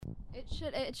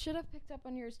It should have picked up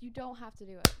on yours. You don't have to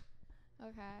do it.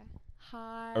 Okay.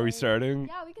 Hi. Are we starting?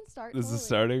 Yeah, we can start. This is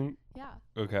starting? Yeah.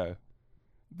 Okay.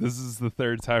 This is the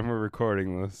third time we're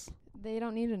recording this. They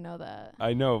don't need to know that.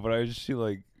 I know, but I just feel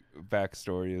like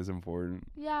backstory is important.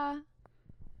 Yeah.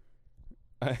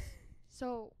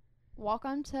 So,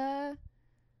 welcome to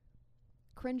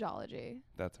Cringeology.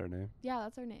 That's our name? Yeah,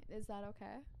 that's our name. Is that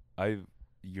okay?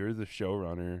 You're the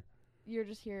showrunner. You're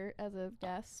just here as a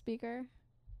guest speaker?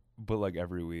 But like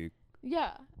every week.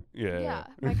 Yeah. Yeah. Yeah,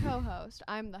 my co-host.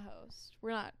 I'm the host. We're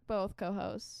not both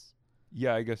co-hosts.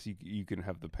 Yeah, I guess you can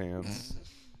have the pants,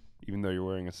 even though you're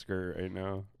wearing a skirt right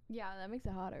now. Yeah, that makes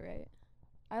it hotter, right?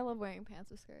 I love wearing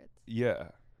pants with skirts. Yeah.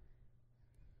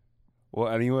 Well,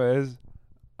 anyways,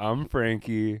 I'm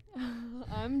Frankie.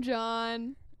 I'm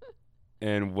John.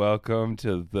 And welcome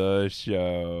to the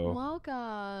show.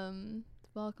 Welcome.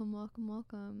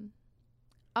 Welcome.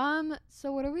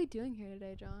 So what are we doing here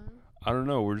today, John? I don't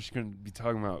know. We're just going to be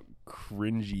talking about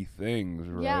cringy things,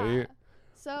 right? Yeah.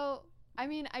 So, I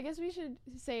mean, I guess we should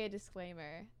say a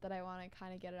disclaimer that I want to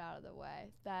kind of get it out of the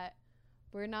way. That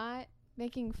we're not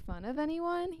making fun of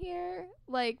anyone here.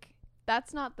 Like,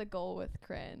 that's not the goal with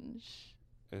cringe.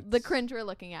 The cringe we're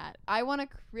looking at. I want to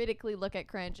critically look at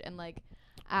cringe and, like,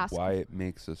 ask why it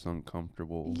makes us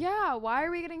uncomfortable. Yeah, why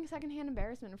are we getting secondhand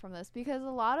embarrassment from this? Because a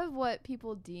lot of what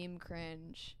people deem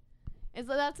cringe is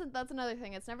that's another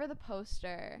thing. It's never the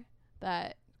poster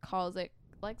that calls it,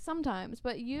 like, sometimes,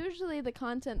 but usually the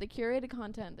content, the curated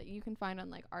content that you can find on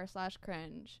like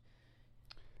r/cringe.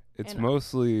 It's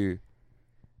mostly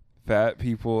fat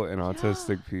people and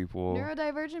autistic people,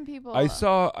 neurodivergent people. I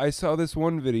saw this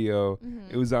one video.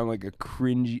 Mm-hmm. It was on like a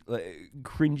cringy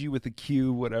with a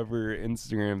Q whatever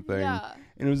Instagram thing. Yeah.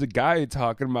 And it was a guy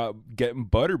talking about getting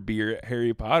butterbeer at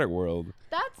Harry Potter World.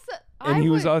 And he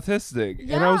was autistic.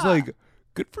 Yeah. And I was like,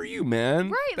 good for you, man.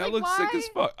 Right. That like, looks sick as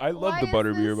fuck. I love the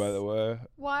butterbeer, by the way.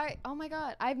 Why? Oh my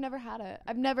God. I've never had it.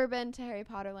 I've never been to Harry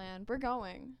Potter Land. We're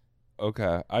going.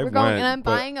 Okay. We're going, and I'm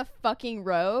buying a fucking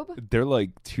robe. They're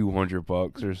like $200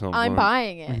 or something. I'm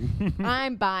buying it.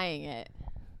 I'm buying it.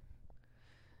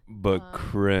 But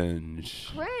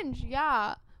cringe. Cringe,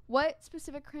 yeah. What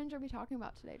specific cringe are we talking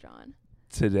about today, John?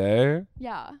 Today?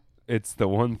 Yeah. It's the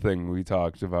one thing we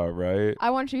talked about, right? I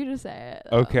want you to say it,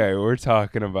 though. Okay, we're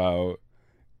talking about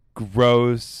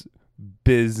gross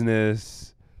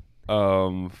business,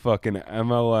 fucking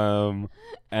MLM,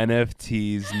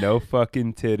 NFTs, no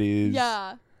fucking titties.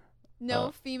 Yeah.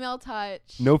 No female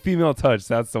touch. No female touch,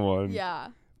 that's the one. Yeah.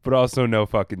 But also no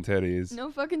fucking titties.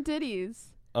 No fucking titties.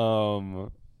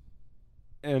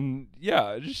 And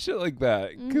yeah, just shit like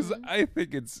that. Because I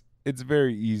think it's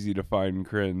very easy to find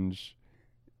cringe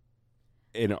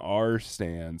in our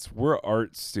stance. We're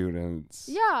art students.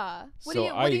 Yeah. What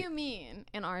do you mean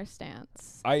in our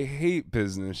stance? I hate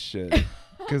business shit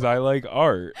because I like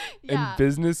art. Yeah. And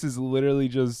business is literally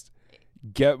just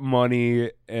get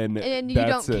money and you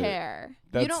that's don't it. care.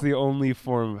 That's the only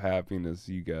form of happiness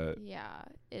you get. Yeah,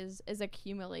 is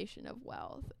accumulation of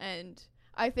wealth. And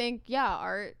I think,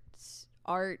 yeah,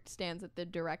 art stands at the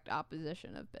direct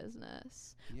opposition of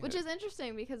business, which is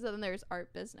interesting because then there's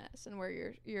art business and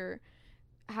where you're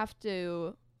have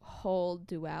to hold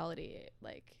duality,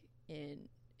 like in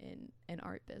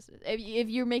art business. If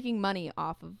you're making money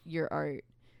off of your art,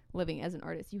 living as an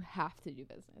artist, you have to do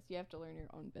business. You have to learn your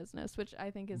own business, which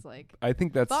I think is like, I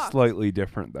think that's fucked. Slightly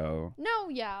different though. No,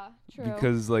 yeah, true.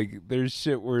 Because like there's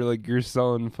shit where like you're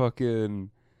selling fucking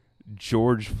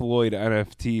George Floyd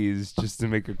NFTs just to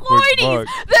make a quick buck.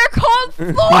 They're called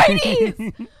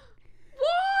Floydies.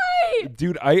 Why?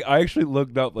 Dude, I actually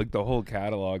looked up like the whole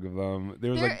catalog of them.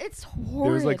 It's horrid.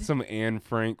 There was like some Anne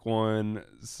Frank one,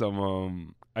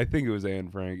 some I think it was Anne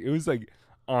Frank. It was like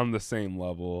on the same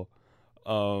level.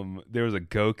 There was a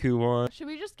Goku one. Should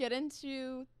we just get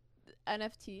into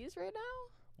NFTs right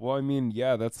now? Well, I mean,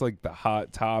 yeah, that's like the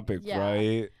hot topic,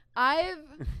 right? I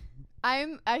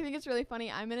think it's really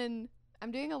funny. I'm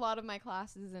doing a lot of my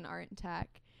classes in art and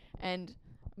tech, and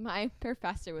my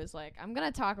professor was like, I'm going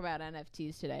to talk about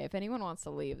NFTs today. If anyone wants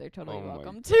to leave, they're totally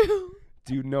welcome to.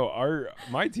 Dude, no,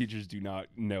 my teachers do not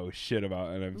know shit about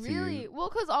NFTs. Really? Well,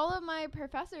 because all of my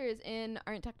professors in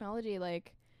art and technology,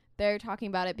 like, they're talking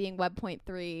about it being Web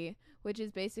 0.3, which is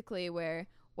basically where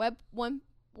Web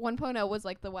 1.0 was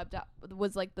like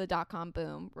the .com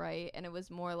boom, right? And it was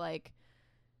more like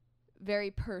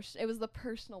it was the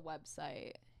personal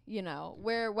website, you know,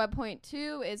 where Web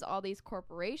 0.2 is all these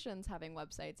corporations having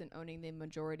websites and owning the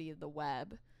majority of the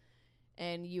web,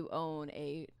 and you own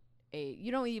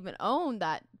you don't even own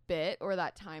that bit or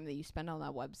that time that you spend on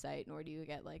that website, nor do you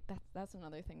get like that's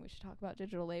another thing we should talk about,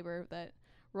 digital labor, that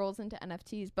rolls into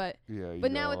NFTs. But Yeah,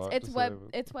 but now it's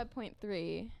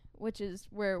Web.3, which is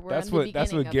where we're that's in the what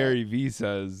beginning of Gary it. V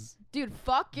says. Dude,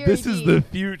 fuck Gary This V. is the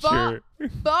future.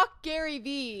 Fuck Gary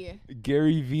V.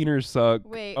 Gary Vaynerchuk.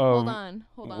 Wait, hold on.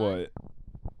 What?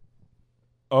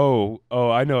 Oh,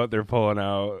 I know what they're pulling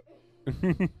out.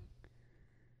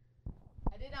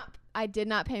 I did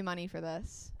not pay money for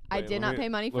this. Wait, I did not pay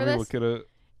money for Let me this. look at it.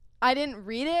 I didn't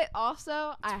read it.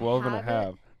 Also, 12 and a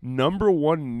half.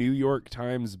 #1 New York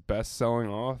Times best-selling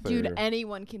author. Dude,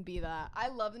 anyone can be that. I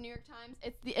love the New York Times.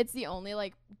 It's the only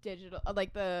like digital,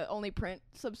 like the only print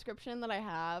subscription that I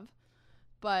have.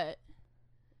 But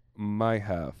my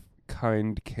half,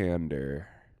 kind candor.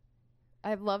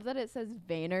 I love that it says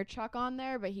Vaynerchuk on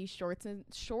there, but he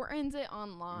shortens it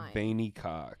online.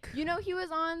 Vaynerchuk. You know, he was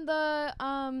on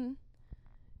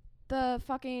the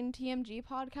fucking TMG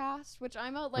podcast, which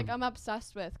I'm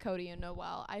obsessed with Cody and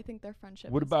Noel. I think their friendship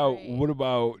is great. What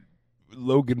about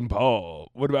Logan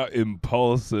Paul? What about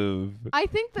Impulsive? I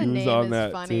think the He was name on is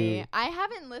that funny. too. I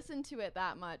haven't listened to it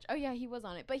that much. Oh yeah, he was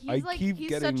on it. But he's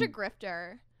such a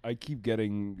grifter. I keep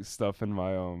getting stuff in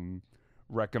my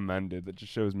recommended that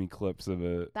just shows me clips of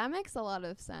it. That makes a lot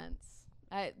of sense.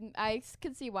 I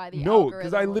could see why the No,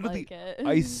 algorithm I would literally like it.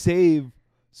 I save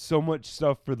so much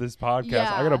stuff for this podcast.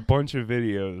 Yeah. I got a bunch of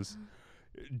videos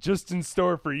just in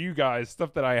store for you guys,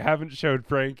 stuff that I haven't showed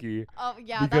Frankie. Oh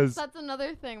yeah, because that's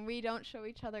another thing. We don't show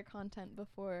each other content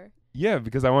before. Yeah,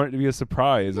 because I want it to be a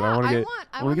surprise, and I want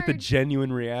to get the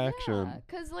genuine reaction. Yeah,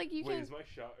 because like you can. Wait, is my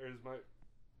shot or is my?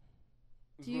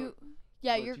 Do you?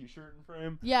 Yeah, your t-shirt in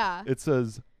frame. Yeah. It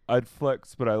says, "I'd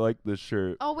flex, but I like this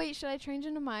shirt." Oh wait, should I change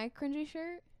into my cringy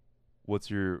shirt?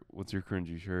 What's your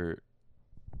cringy shirt?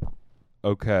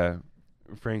 Okay,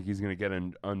 Frankie's gonna get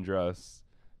undressed.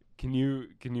 Can you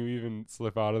even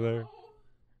slip out of there?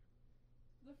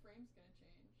 The frame's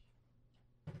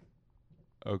gonna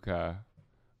change.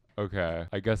 Okay.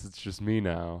 I guess it's just me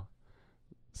now.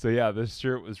 So yeah, this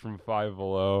shirt was from Five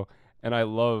Below, and I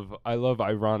love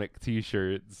ironic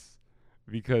t-shirts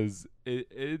because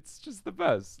it's just the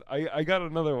best. I got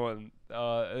another one.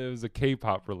 It was a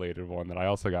K-pop related one that I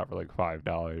also got for like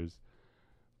 $5.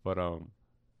 But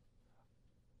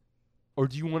or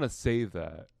do you want to save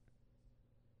that?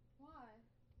 Why?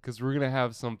 Because we're gonna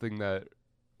have something that,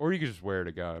 or you could just wear it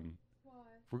again. Why?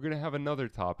 We're gonna have another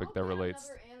topic that relates.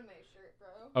 Another anime shirt,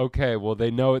 bro. Okay, well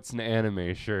they know it's an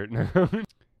anime shirt now.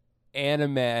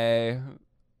 Anime.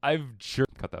 I've sure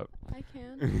cut that. I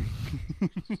can.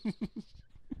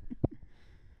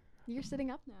 You're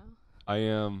sitting up now. I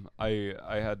am. I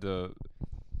had to.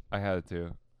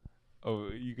 Oh,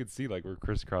 you could see like we're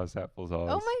crisscross applesauce.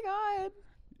 Oh my god.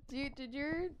 Did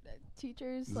your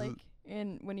teachers like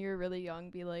when you were really young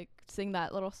be like sing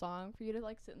that little song for you to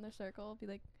like sit in the circle? Be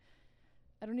like,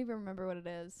 I don't even remember what it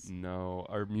is. No,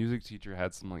 our music teacher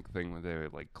had some like thing where they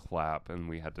would like clap and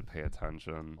we had to pay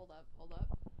attention. Hold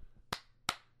up.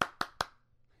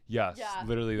 Yes, Yeah.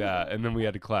 literally that, and then we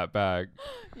had to clap back.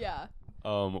 Yeah.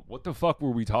 What the fuck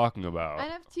were we talking about?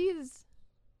 NFTs.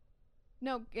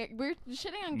 No, we're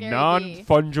shitting on Gary V.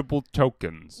 Non-fungible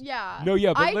tokens. Yeah. No,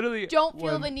 yeah, but I literally don't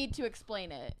feel the need to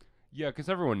explain it. Yeah, because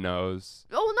everyone knows.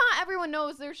 Oh, not everyone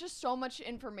knows. There's just so much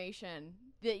information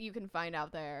that you can find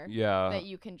out there. Yeah. That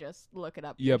you can just look it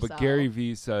up Yeah, yourself. but Gary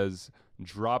V says,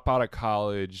 drop out of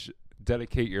college,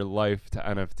 dedicate your life to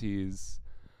NFTs.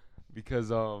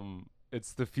 Because,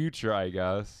 it's the future, I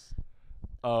guess.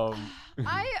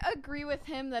 I agree with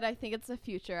him that I think it's the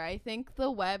future. I think the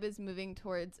web is moving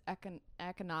towards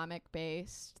economic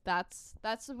based. That's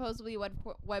supposedly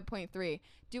Web.3.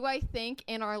 Do I think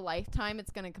in our lifetime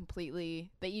it's going to completely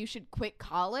that you should quit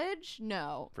college?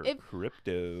 No. For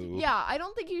crypto. Yeah, I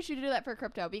don't think you should do that for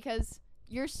crypto because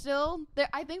you're still there.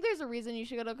 I think there's a reason you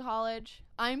should go to college.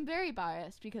 I'm very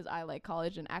biased because I like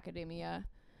college and academia,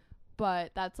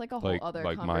 but that's like a whole other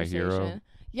like conversation. My Hero?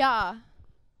 Yeah.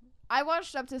 I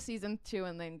watched up to season 2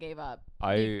 and then gave up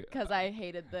because I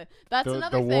hated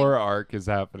another the thing. war arc is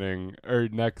happening, or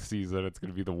next season it's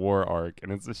gonna be the war arc,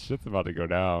 and it's the shit's about to go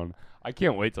down. I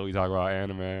can't wait till we talk about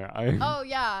anime. Oh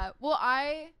yeah, well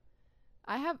I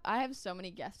have so many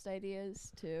guest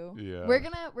ideas too. Yeah, we're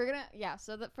gonna yeah.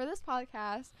 So that for this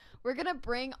podcast, we're gonna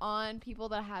bring on people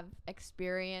that have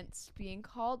experience being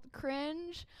called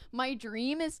cringe. My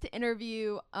dream is to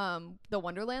interview the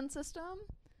Wonderland system.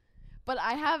 But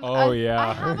I have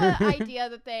I have an idea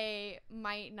that they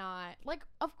might not like.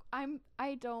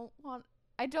 I don't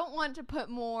want to put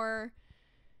more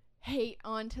hate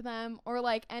onto them or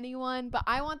like anyone, but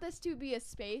I want this to be a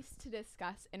space to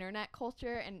discuss internet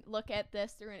culture and look at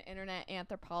this through an internet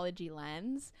anthropology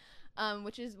lens.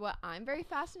 which is what I'm very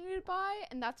fascinated by,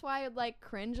 and that's why I like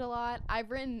cringe a lot.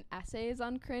 I've written essays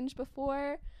on cringe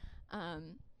before.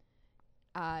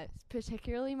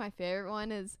 Particularly my favorite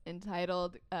one is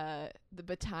entitled The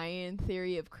Bataille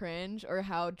Theory of Cringe, or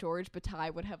how George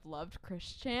Bataille would have loved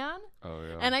Chris Chan. Oh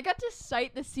yeah. And I got to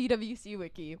cite the CWC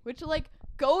wiki, which like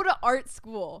go to art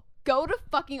school. Go to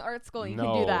fucking art school and you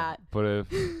can do that. But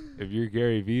if you're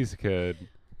Gary V's kid.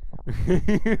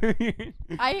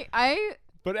 I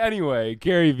But anyway,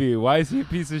 Gary V, why is he a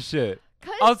piece of shit?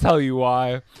 I'll cuz tell you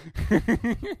why.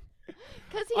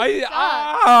 he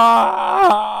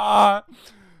sucks.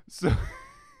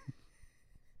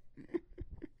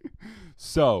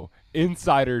 So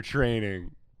insider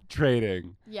trading.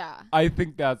 Yeah. I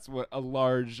think that's what a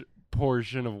large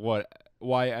portion of why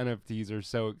NFTs are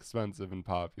so expensive and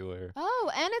popular.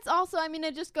 Oh, and it's also, I mean,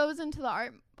 it just goes into the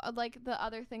art, like the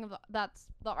other thing of that's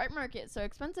the art market so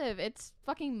expensive. It's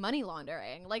fucking money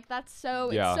laundering. Like that's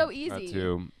so Yeah, it's so easy. that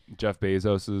too. Jeff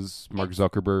Bezos's, Mark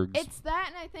Zuckerberg's. It's that,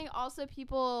 and I think also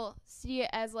people see it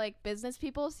as like business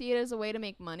people see it as a way to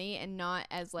make money and not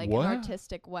as like What? an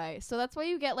artistic way. So that's why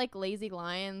you get like Lazy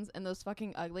Lions and those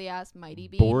fucking ugly ass Mighty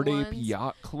Bean Bored ones. Ape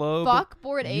Yacht Club. Fuck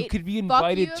Bored Ape. You could be Fuck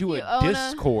invited you if to you a own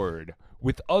Discord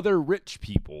with other rich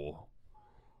people.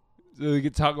 So we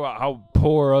could talk about how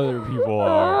poor other people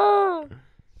are.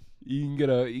 You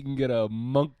can get a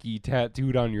monkey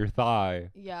tattooed on your thigh.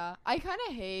 Yeah, I kind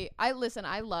of hate. I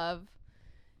love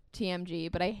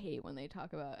TMG, but I hate when they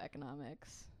talk about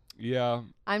economics. Yeah.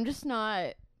 I'm just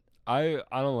not. I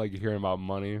don't like hearing about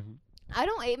money.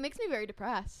 It makes me very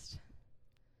depressed.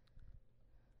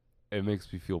 It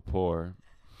makes me feel poor.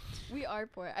 We are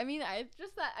poor. I mean, it's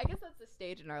just that. I guess that's the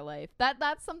stage in our life.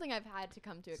 That's something I've had to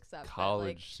come to accept.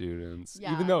 College students.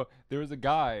 Yeah. Even though there was a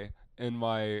guy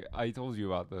I told you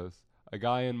about this. A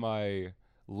guy in my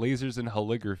lasers and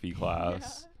calligraphy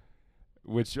class,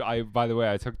 which by the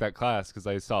way, I took that class because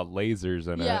I saw lasers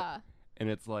in it. Yeah. And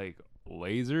it's like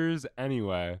lasers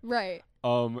anyway. Right.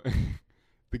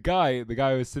 The guy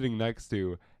I was sitting next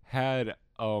to had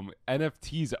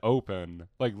NFTs open,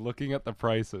 like looking at the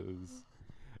prices.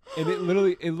 And it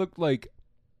looked like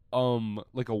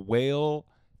a whale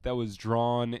that was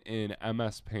drawn in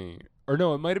MS Paint. Or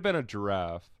no, it might have been a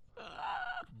giraffe.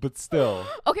 But still.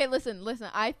 Okay, listen.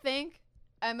 I think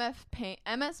MS Paint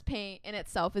in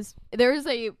itself there is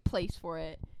a place for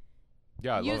it.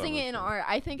 Yeah, I love using MS it in Paint. art,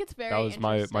 I think it's very. That was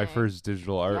my first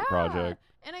digital art project.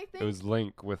 And I think It was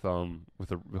Link with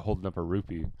holding up a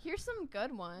rupee. here's some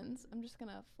good ones. I'm just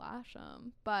gonna flash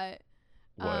them, but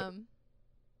What?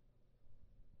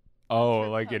 Oh,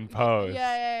 like in post.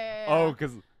 Yeah. Oh,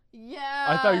 because yeah.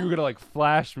 I thought you were gonna like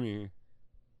flash me.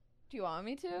 Do you want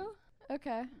me to?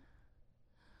 Okay.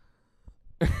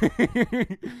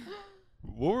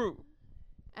 What?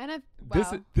 And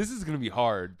This is gonna be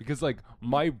hard because like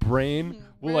my brain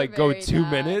will We're like go very 2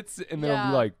 bad. minutes and then I'll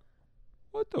be Yeah. like,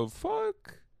 what the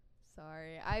fuck?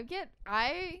 Sorry, I get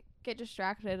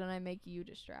distracted and I make you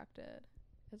distracted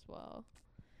as well.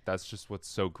 That's just what's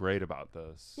so great about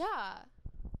this. Yeah.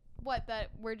 What, that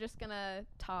we're just gonna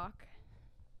talk?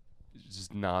 It's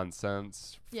just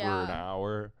nonsense for Yeah. an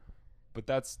hour, but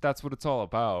that's what it's all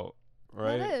about,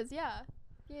 right? That is, yeah.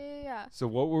 Yeah. So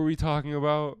what were we talking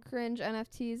about? Cringe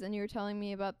NFTs, and you were telling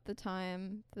me about the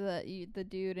time that the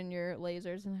dude in your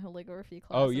lasers and calligraphy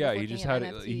class. Oh that yeah, was he looking just at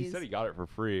had it. He NFTs. said he got it for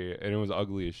free, and it was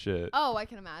ugly as shit. Oh, I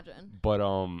can imagine. But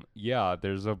yeah,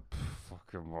 there's a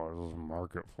fucking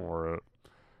market for it.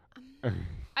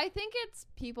 I think it's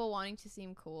people wanting to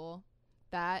seem cool,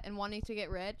 and wanting to get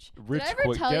rich. Rich Did I ever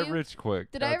quick, tell get you? rich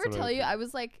quick. Did I That's ever what tell you think. I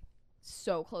was like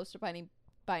so close to buying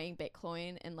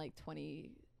Bitcoin in like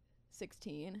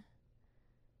 2016?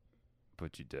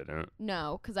 But you didn't.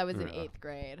 No, because I was in Yeah. 8th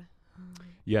grade.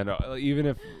 Yeah, no. Even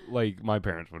if like my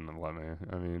parents wouldn't have let me.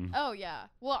 I mean. Oh yeah.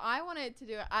 Well, I wanted to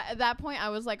do it. At that point, I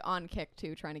was like on Kick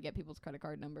too, trying to get people's credit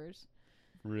card numbers.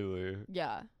 Really.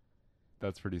 Yeah.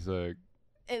 That's pretty sick.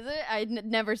 Is it? I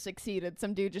never succeeded.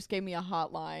 Some dude just gave me a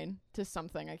hotline to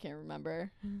something I can't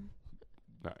remember.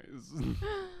 Nice.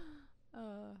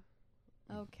 Oh,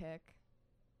 Kick.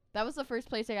 That was the first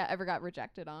place I ever got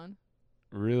rejected on.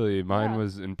 Really, mine Yeah.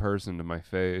 was in person to my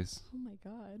face. Oh my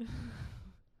god.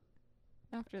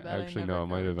 After that, Actually, I no, never it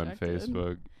might have been rejected.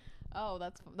 Facebook. Oh,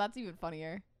 that's even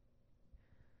funnier.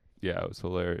 Yeah, it was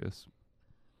hilarious.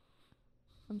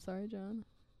 I'm sorry, John.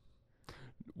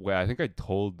 Wait, I think I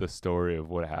told the story of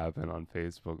what happened on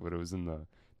Facebook, but it was in the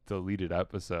deleted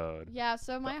episode. Yeah,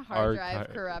 so my hard drive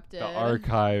corrupted. The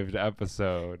archived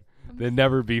episode. I'm The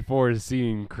never before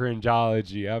seen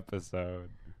cringeology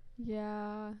episode.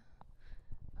 Yeah.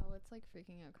 Oh, it's like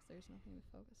freaking out because there's nothing to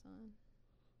focus on.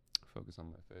 focus on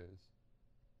my face.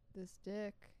 This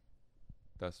dick.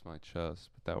 That's my chest,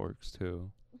 but that works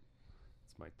too.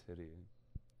 It's my titty.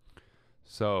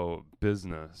 So,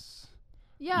 business.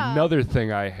 Yeah. Another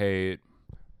thing I hate.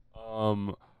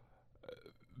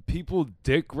 People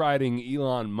dick riding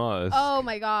Elon Musk. Oh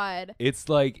my god. It's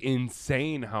like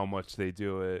insane how much they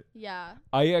do it. Yeah.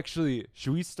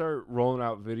 Should we start rolling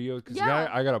out videos? Because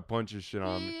I got a bunch of shit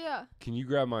on. Yeah. Can you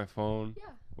grab my phone?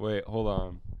 Yeah. Wait, hold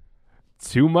on.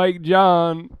 To Mike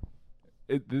John.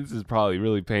 This is probably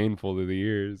really painful to the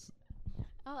ears.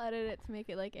 I'll edit it to make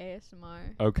it like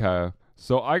ASMR. Okay.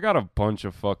 So I got a bunch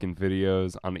of fucking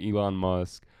videos on Elon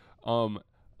Musk.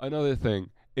 Another thing.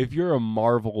 If you're a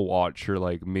Marvel watcher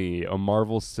like me, a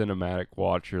Marvel cinematic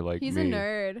watcher like He's me. a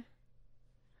nerd.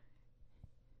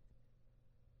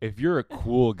 If you're a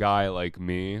cool guy like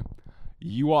me,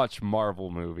 you watch Marvel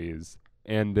movies.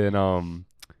 And then,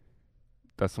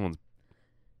 that's someone's.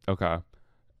 Okay.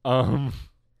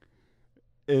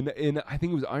 In I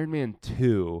think it was Iron Man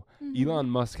 2, Elon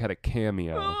Musk had a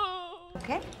cameo.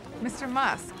 Okay, Mr.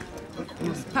 Musk.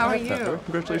 How are you?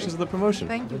 Congratulations on the promotion.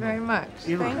 Thank you very much.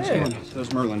 Hey.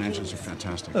 Those Merlin engines are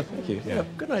fantastic. Oh, thank you. Yeah,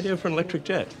 good idea for an electric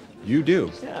jet. You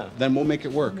do? Yeah. Then we'll make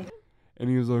it work. And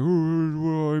he was like,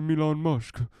 oh, I'm Elon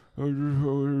Musk.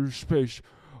 Space.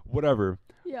 Whatever.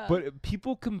 Yeah. But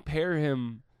people compare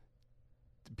Elon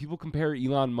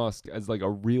Musk as like a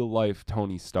real life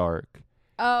Tony Stark.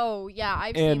 Oh, yeah,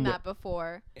 I've seen that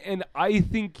before. And I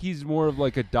think he's more of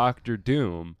like a Dr.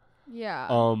 Doom. Yeah.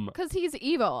 Because he's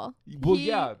evil. Well,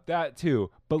 yeah, that too.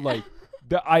 But like,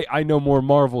 I know more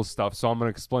Marvel stuff, so I'm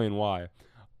gonna explain why.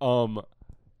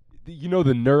 You know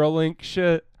the Neuralink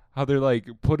shit? How they're like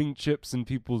putting chips in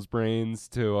people's brains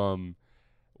to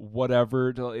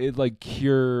whatever to like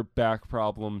cure back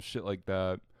problems, shit like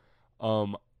that.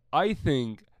 I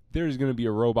think there's gonna be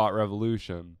a robot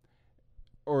revolution.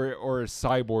 Or a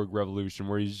cyborg revolution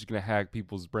where he's just gonna hack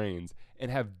people's brains and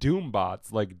have Doom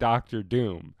bots like Dr.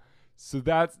 Doom. So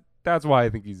that's why I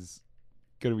think he's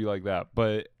gonna be like that.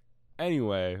 But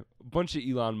anyway, a bunch of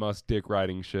Elon Musk dick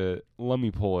riding shit. Let me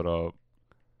pull it up.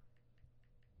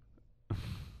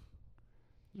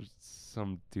 There's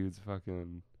some dude's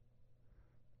fucking.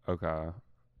 Okay.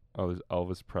 Oh, there's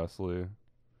Elvis Presley.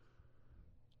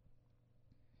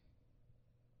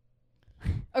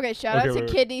 Okay, shout out to wait.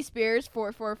 Kidney Spears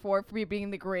 444 for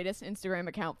being the greatest Instagram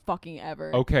account fucking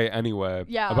ever. Okay, anyway.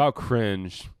 Yeah. About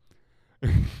cringe.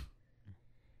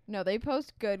 No, they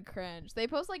post good cringe. They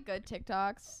post like good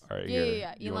TikToks. All right, yeah, here.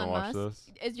 yeah, You Elon wanna watch Musk.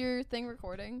 this? Is your thing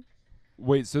recording?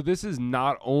 Wait, so this is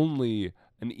not only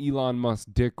an Elon Musk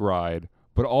dick ride,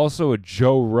 but also a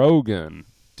Joe Rogan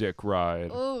dick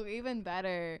ride. Oh, even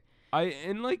better. Some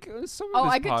of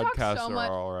his I could talk podcasts so are much.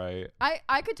 all right.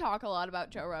 I could talk a lot about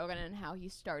Joe Rogan and how he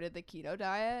started the keto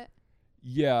diet.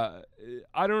 Yeah,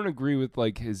 I don't agree with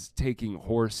like his taking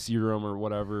horse serum or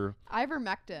whatever.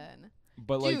 Ivermectin.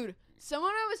 But Dude,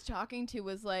 someone I was talking to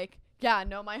was like, yeah,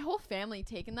 no, my whole family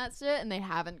taken that shit and they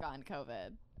haven't gotten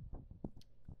COVID.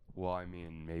 well, I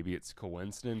mean, maybe it's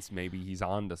coincidence. Maybe he's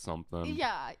on to something.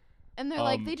 Yeah. And they're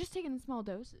like, they just take it in small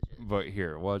dosages. But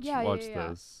here, watch Yeah.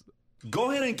 this.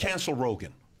 Go ahead and cancel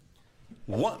Rogan.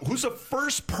 Who's the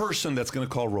first person that's going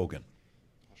to call Rogan?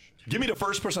 Give me the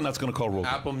first person that's going to call Rogan.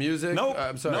 Apple Music? Nope.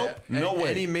 I'm sorry. Nope. No way.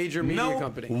 Any major media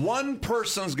company? One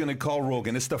person's going to call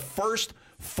Rogan. It's the first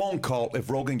phone call if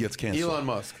Rogan gets canceled. Elon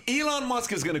Musk. Elon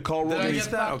Musk is going to call Rogan. Did I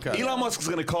get that? Okay. Elon Musk is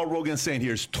going to call Rogan saying,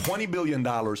 here's $20 billion.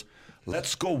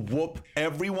 Let's go whoop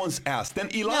everyone's ass. Then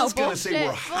Elon's going to say,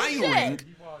 we're hiring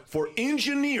for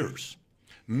engineers.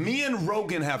 Me and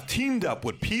Rogan have teamed up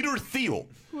with Peter Thiel.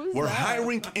 We're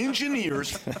hiring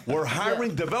engineers. We're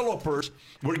hiring developers.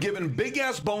 We're giving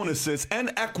big-ass bonuses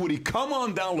and equity. Come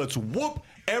on down. Let's whoop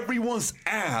everyone's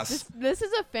ass. This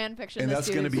is a fan fiction. And that's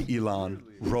going to be Elon,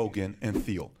 Rogan, and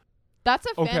Thiel. That's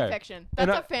a fan Okay. fiction. That's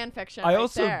And a fan fiction. I right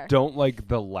also there. don't like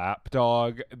the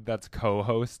lapdog that's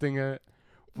co-hosting it.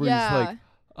 Where Yeah. he's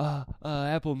like,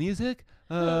 Apple Music?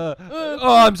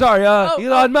 I'm sorry,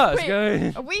 Elon Musk.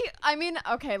 Wait,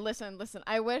 okay, listen.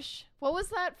 I wish, what was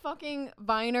that fucking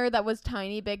Viner that was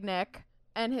Tiny Big Nick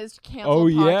and his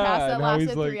canceled podcast that now he's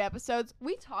lasted like- 3 episodes?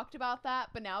 We talked about that,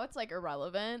 but now it's like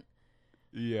irrelevant.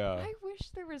 Yeah. I wish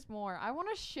there was more. I want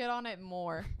to shit on it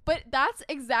more. But that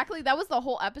was the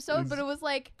whole episode, but it was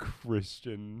like,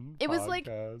 Christian It was like-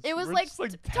 podcast. it was We're like just,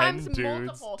 10 times dudes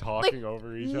multiple. talking Like,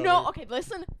 over each other. no, okay,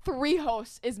 listen, 3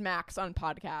 hosts is max on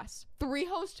podcasts. 3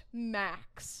 hosts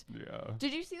max. Yeah.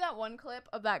 Did you see that one clip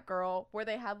of that girl where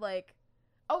they had like,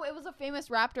 oh, it was a famous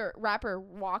rapper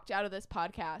walked out of this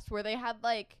podcast where they had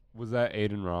like, Was that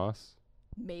Aiden Ross?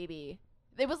 maybe.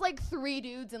 It was like 3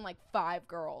 dudes and like 5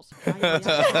 girls.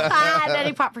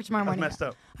 Daddy pop for tomorrow That's morning. messed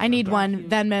up. I need one.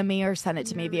 Venmo me or send it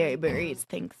to me via Uber Eats.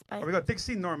 Thanks. Bye. We got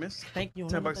Dixie Normus. Thank you.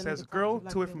 $10 says, girl,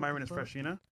 2 from Myron is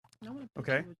Freshina.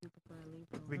 Okay.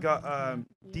 We got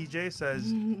DJ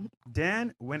says,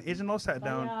 Dan, when Agent Law sat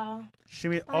down,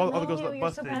 shimmy all the girls but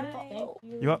busted.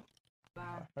 You up? All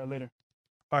right, later.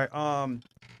 All right,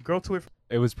 girl 2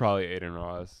 It was probably Aiden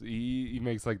Ross. He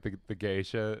makes like the gay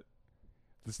shit.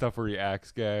 The stuff where he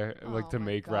acts gay, like to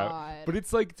make rap, but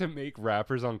it's like to make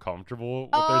rappers uncomfortable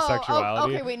with their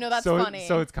sexuality. Okay, wait, no, that's so funny.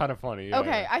 So it's kind of funny. Yeah.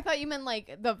 Okay, I thought you meant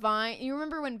like the Vine. You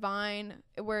remember when Vine,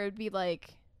 where it'd be like,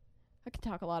 I could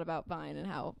talk a lot about Vine and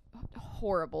how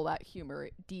horrible that humor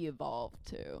de-evolved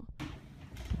to.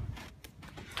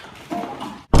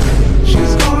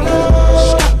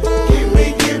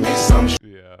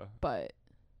 Yeah. But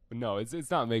no,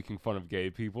 it's not making fun of gay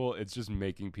people. It's just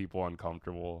making people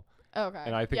uncomfortable. okay,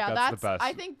 And I think that's the best.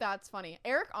 I think that's funny.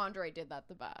 Eric Andre did that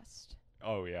the best.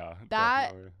 Oh yeah.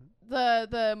 That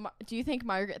definitely. do you think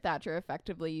Margaret Thatcher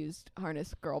effectively used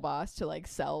Harness Girl Boss to like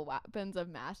sell weapons of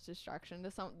mass destruction to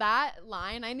some? That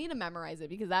line, I need to memorize it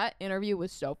because that interview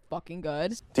was so fucking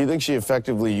good. Do you think she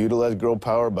effectively utilized girl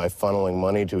power by funneling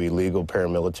money to illegal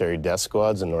paramilitary death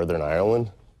squads in Northern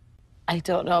Ireland? I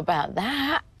don't know about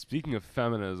that. Speaking of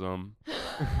feminism,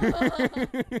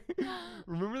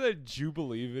 remember that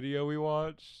Jubilee video we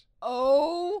watched?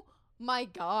 Oh my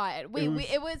god! Wait,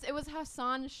 It it was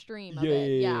Hassan's stream of Yeah,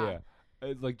 it. yeah.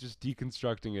 It's like just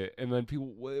deconstructing it, and then people,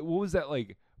 what was that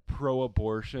like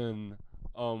pro-abortion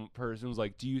person was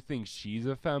like, "Do you think she's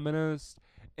a feminist?"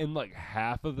 And like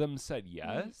half of them said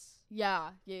yes.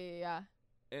 Yeah.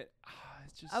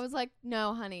 It's just, I was like,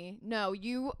 no, honey, no.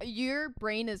 Your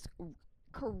brain is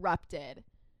corrupted.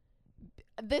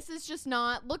 This is just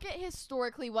not. Look at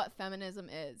historically what feminism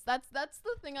is. That's the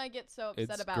thing I get so upset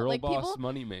it's about. girl like boss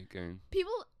money making.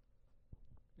 people.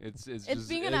 It's just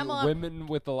being an MLM. women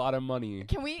with a lot of money.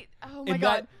 Can we? Oh my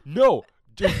god. No.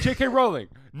 J.K. Rowling,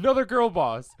 another girl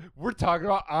boss. We're talking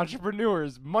about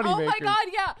entrepreneurs, money makers. Oh my god,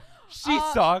 yeah. She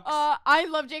sucks. I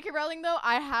love J.K. Rowling though.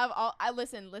 I have all.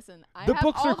 Listen. The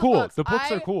books are cool. The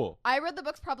books are cool. I read the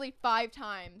books probably 5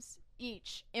 times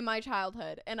each in my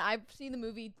childhood, and I've seen the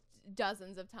movie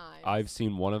dozens of times. I've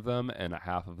seen one of them and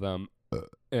half of them,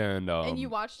 and you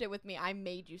watched it with me. I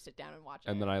made you sit down and watch it.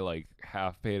 And then I like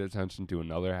half paid attention to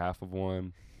another half of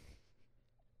one.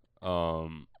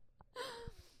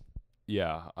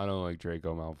 Yeah, I don't like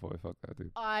Draco Malfoy. Fuck that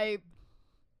dude.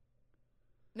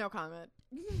 No comment.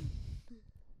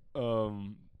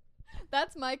 Um,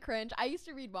 That's my cringe. I used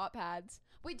to read Wattpads.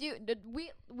 We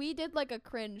did like a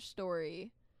cringe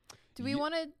story. Do we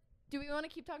want to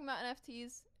keep talking about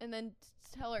NFTs and then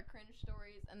tell our cringe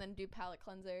stories and then do palette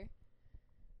cleanser?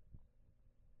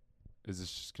 is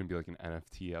this just gonna be like an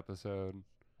NFT episode?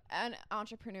 An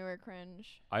entrepreneur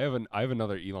cringe. I have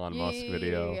another Elon Musk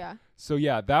video. Yeah. So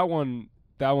yeah, that one,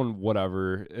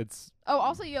 whatever. It's Oh,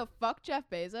 also, fuck Jeff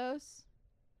Bezos.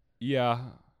 yeah.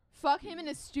 Fuck him in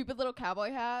his stupid little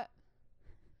cowboy hat.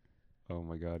 Oh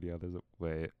my god, yeah. There's a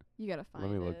wait. You gotta find it.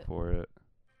 Let me look for it.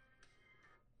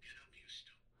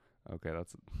 Okay,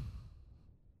 that's.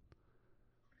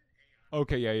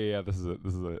 Okay, yeah. This is it.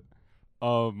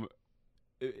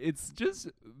 It's just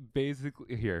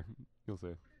basically here. You'll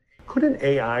see. Couldn't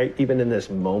AI, even in this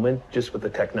moment, just with the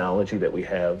technology that we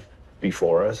have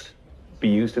before us, be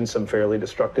used in some fairly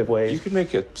destructive ways? You could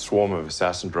make a swarm of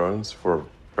assassin drones for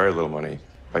very little money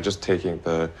by just taking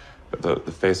the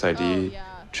Face ID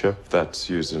chip that's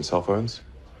used in cell phones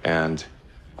and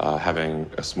having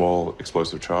a small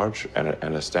explosive charge and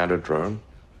a standard drone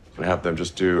and have them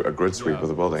just do a grid sweep of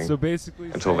the building So basically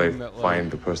until they that,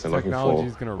 find the person they're looking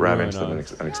technology's for, gonna ram ruin into them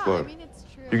us. and explode. I mean, it's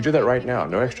true. You can do that right now.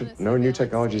 People No new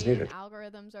technology is needed.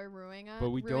 Algorithms are ruining us.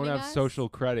 But we don't have social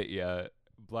credit yet.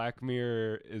 Black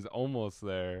Mirror is almost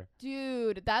there.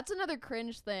 Dude, that's another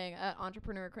cringe thing,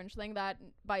 entrepreneur cringe thing. That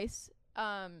Vice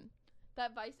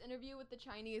interview with the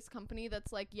Chinese company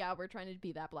that's like, yeah, we're trying to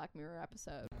be that Black Mirror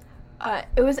episode.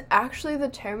 It was actually the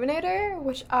Terminator,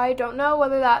 which I don't know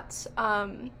whether that's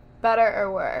better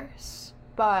or worse,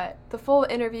 but the full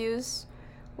interview's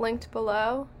linked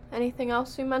below. Anything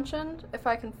else we mentioned? If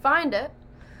I can find it,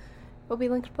 will be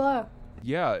linked below.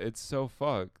 Yeah, it's so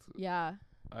fucked. Yeah.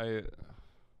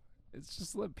 It's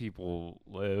just let people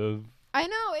live. I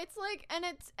know, it's like, and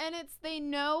it's they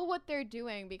know what they're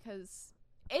doing because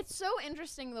it's so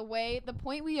interesting the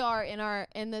point we are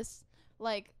in this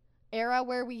like era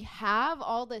where we have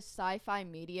all this sci-fi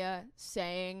media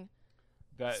saying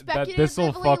that this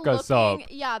will fuck us up.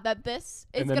 Yeah, that this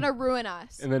is And then- gonna ruin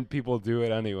us. And then people do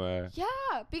it anyway. Yeah,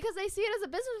 because they see it as a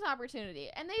business opportunity,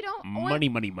 and they don't Money.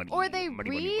 Or they money,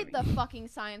 read money. the fucking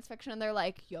science fiction, and they're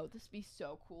like, "Yo, this would be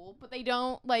so cool," but they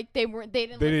don't like they didn't They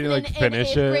didn't, listen like, in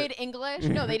finish 8th it. grade English.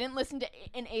 No, they didn't listen to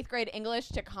in 8th grade English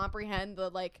to comprehend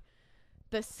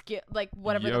the skill, like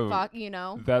whatever Yo, the fuck, you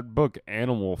know. That book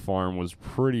Animal Farm was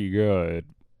pretty good.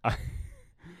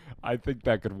 I think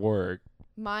that could work.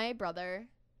 My brother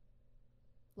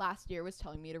last year was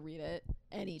telling me to read it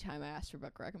anytime I asked for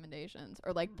book recommendations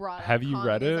or like brought up Have you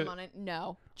read communism it? on it.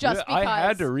 No, just Yeah, because I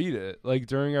had to read it like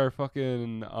during our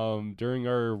fucking during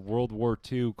our World War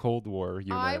II Cold War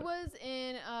unit. I was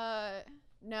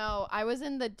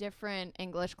in the different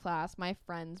English class. My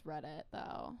friends read it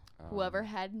though. Whoever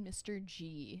had Mr.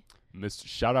 G.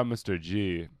 Shout out Mr.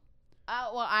 G.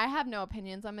 Well, I have no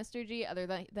opinions on Mr. G other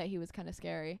than that he was kind of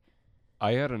scary.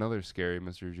 I had another scary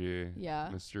Mr. G. Yeah.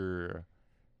 Mr.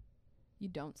 You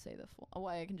don't say the full. Oh,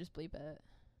 I can just bleep it.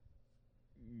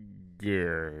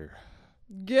 Grr.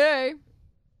 Gay.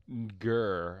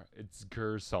 Grr. It's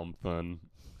grr something.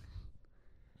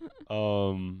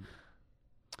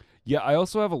 Yeah, I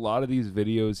also have a lot of these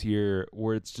videos here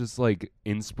where it's just like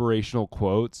inspirational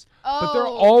quotes, but they're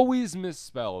always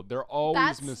misspelled. They're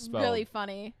always misspelled. That's really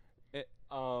funny.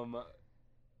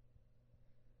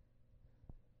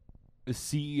 The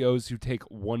CEOs who take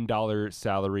 $1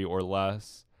 salary or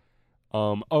less.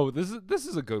 This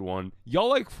is a good one. Y'all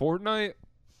like Fortnite?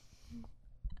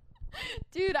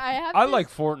 Dude, I like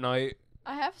Fortnite.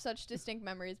 I have such distinct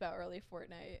memories about early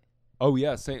Fortnite. Oh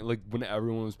yeah, saying like when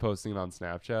everyone was posting it on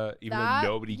Snapchat, even though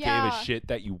nobody gave a shit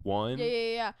that you won.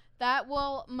 Yeah.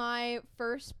 My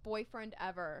first boyfriend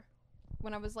ever,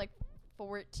 when I was like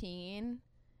 14,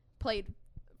 played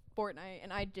Fortnite,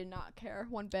 and I did not care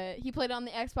one bit. He played on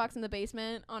the Xbox in the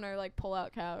basement on our like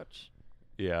pull-out couch.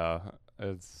 Yeah,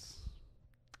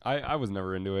 I was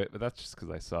never into it, but that's just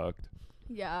because I sucked.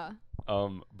 Yeah.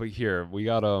 But here we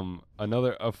got a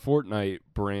Fortnite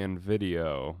brand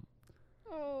video.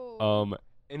 Oh.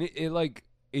 And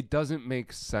it doesn't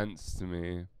make sense to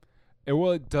me.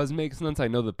 It does make sense. I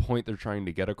know the point they're trying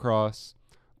to get across,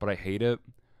 but I hate it.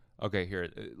 Okay, here,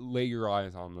 lay your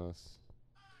eyes on this.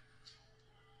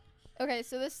 Okay,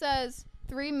 so this says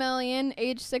 3 million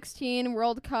age 16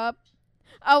 World Cup.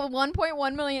 Oh,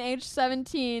 1.1 million age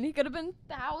 17. He could have been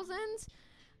thousands.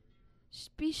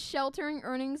 Be sheltering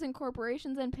earnings in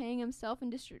corporations and paying himself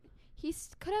and he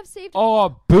could have saved.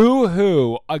 Oh,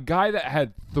 boo-hoo. A guy that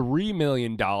had $3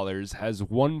 million has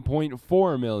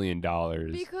 $1.4 million.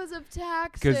 Because of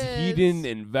taxes. Because he didn't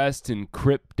invest in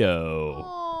crypto.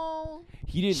 Oh.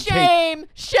 He didn't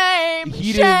Shame.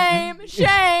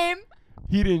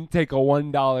 He didn't take a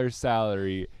 $1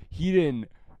 salary. He didn't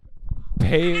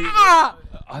pay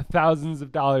thousands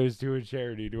of dollars to a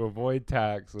charity to avoid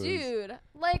taxes. Dude,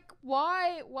 like,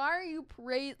 why are you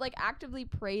actively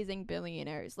praising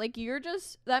billionaires? Like,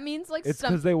 that means like it's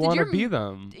because they want to be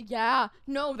them. Yeah,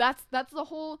 no, that's the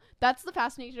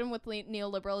fascination with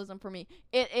neoliberalism for me.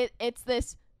 It's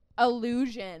this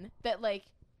illusion that like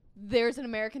there's an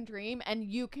American dream and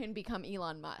you can become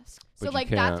Elon Musk. But so like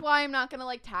that's why I'm not gonna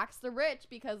like tax the rich,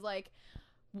 because like,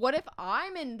 what if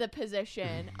I'm in the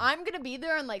position? I'm gonna be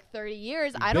there in like 30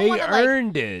 years. I don't want to like. They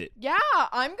earned it. Yeah,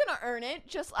 I'm gonna earn it.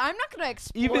 Just I'm not gonna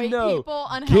exploit Even though people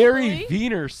unhealthily. Gary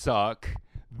Vaynerchuk,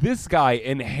 this guy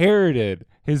inherited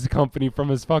his company from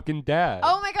his fucking dad.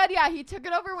 Oh my god, yeah, he took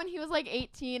it over when he was like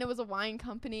 18. It was a wine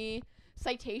company.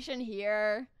 Citation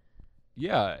here.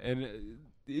 Yeah, and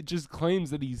it just claims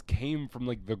that he's came from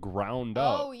like the ground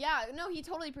up. Oh yeah, no, he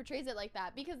totally portrays it like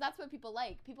that because that's what people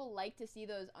like. People like to see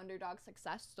those underdog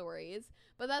success stories,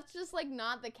 but that's just like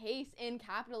not the case in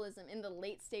capitalism in the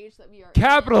late stage that we are.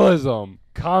 Capitalism,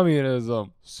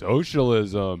 communism,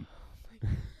 socialism.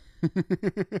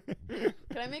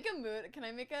 Can I make a mood? Can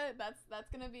I make a? That's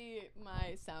gonna be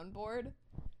my soundboard.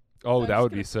 Oh, So that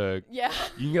would be sick. Yeah.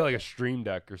 You can get like a Stream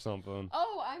Deck or something.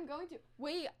 Oh, I'm going to.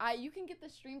 Wait, you can get the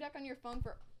Stream Deck on your phone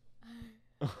for.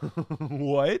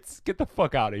 What? Get the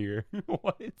fuck out of here.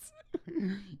 What?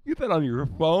 You get that on your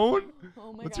phone?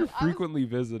 Oh my What's god. your frequently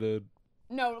visited?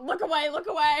 No, look away, look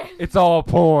away. It's all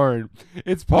porn.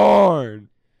 It's porn.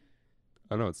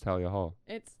 I know, it's Talia Hall.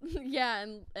 It's, yeah,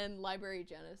 and Library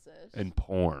Genesis. And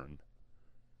porn.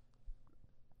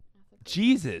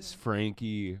 Jesus,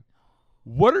 Frankie.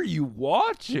 What are you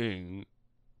watching?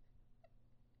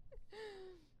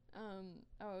 I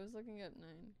was looking up 9.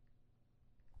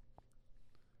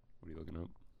 What are you looking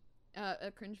up? A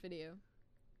cringe video.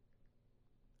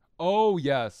 Oh,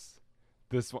 yes.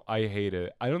 This one, I hate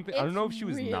it. I don't know if she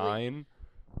was really 9.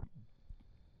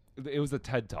 It was a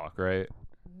TED Talk, right?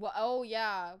 What? Oh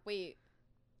yeah. Wait.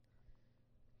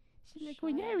 She's like,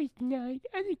 when I was 9,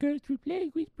 other girls were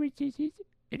playing with princesses,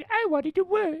 and I wanted to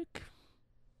work.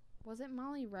 Was it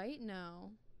Molly Wright?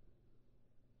 No.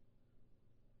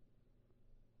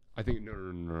 I think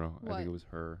no. What? I think it was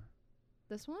her.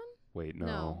 This one? Wait, no.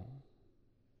 No.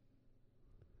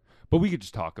 But we could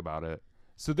just talk about it.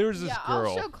 So there's this girl.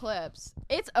 I'll show clips.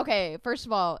 It's okay. First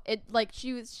of all, it like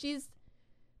she's.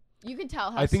 You can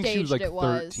tell how I think staged she was like it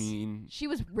was. 13. She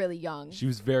was really young. She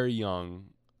was very young.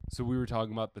 So we were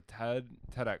talking about the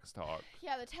TEDx talk.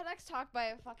 Yeah, the TEDx talk by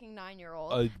a fucking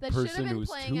 9-year-old A that should have person been who was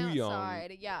playing too young,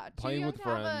 outside. Yeah, too playing young with to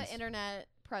have friends. an internet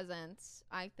presence.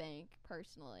 I think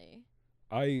personally.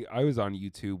 I was on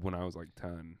YouTube when I was like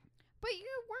 10. But you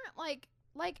weren't like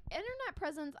internet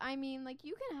presence. I mean, like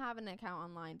you can have an account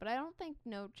online, but I don't think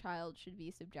no child should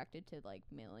be subjected to like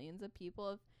millions of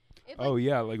people. If Oh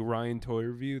yeah, like Ryan Toy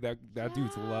Review. That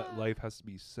dude's life has to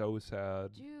be so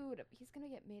sad. Dude, he's gonna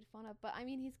get made fun of, but I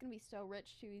mean, he's gonna be so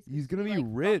rich too. He's gonna be like,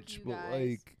 rich, "Fuck you but guys."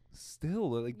 like still,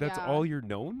 like that's Yeah. all you're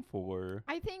known for.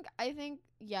 I think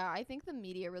the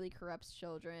media really corrupts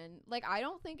children. Like, I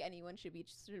don't think anyone should be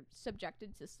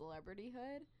subjected to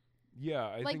celebrityhood. Yeah,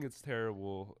 I Like- think it's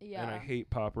terrible. And I Yeah. hate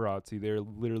paparazzi. They're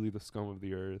literally the scum of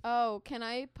the earth. Oh, can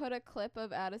I put a clip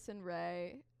of Addison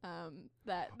Rae?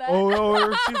 That. Oh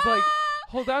no, she's like,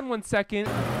 hold on 1 second.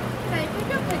 Can I take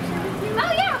a picture with you?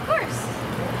 Oh yeah, of course.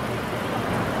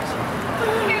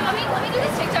 Here, let me do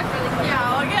this TikTok really quick. Yeah,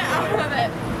 I'll get out of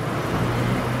it.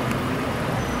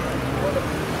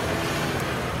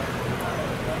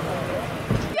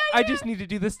 I just need to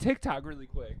do this TikTok really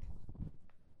quick.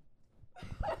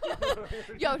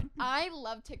 Yo, I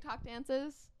love TikTok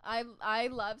dances. I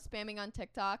love spamming on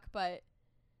TikTok, but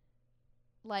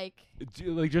like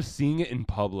Just seeing it in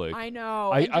public. I know.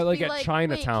 I and just like be at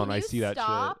Chinatown. "Wait, I can see you that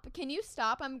stop? Can you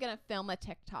stop? I'm gonna film a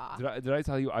TikTok. shit. Did I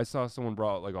tell you I saw someone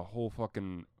brought like a whole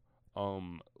fucking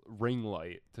ring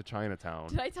light to Chinatown?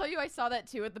 Did I tell you I saw that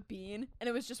too at the Bean? And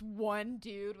it was just one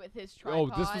dude with his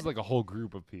tripod. Oh, this was like a whole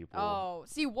group of people. Oh,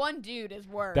 see, one dude is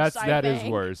worse. That is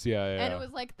think. worse. Yeah. And it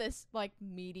was like this like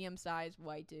medium-sized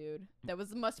white dude that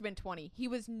must have been 20. He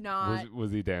was not.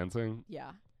 Was he dancing?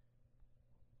 Yeah.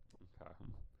 Okay.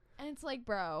 And it's like,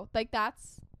 bro, like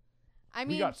that's. I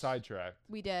mean, we got sidetracked.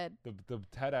 We did. The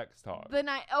TEDx talk. The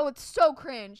night. Oh, it's so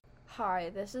cringe.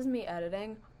 Hi, this is me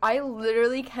editing. I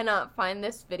literally cannot find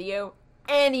this video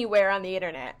anywhere on the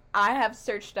internet. I have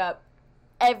searched up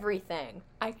everything.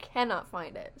 I cannot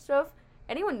find it. So if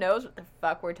anyone knows what the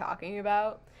fuck we're talking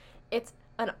about, it's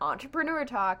an entrepreneur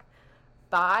talk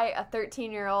by a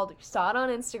 13-year-old who saw it on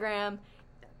Instagram.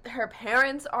 Her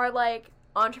parents are like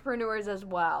entrepreneurs as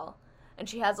well. And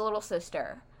she has a little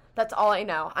sister. That's all I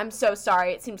know. I'm so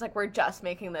sorry. It seems like we're just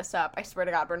making this up. I swear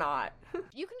to God, we're not.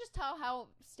 You can just tell how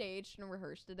staged and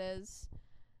rehearsed it is.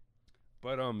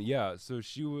 But yeah, so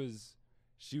she was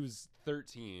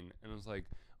 13 and was like,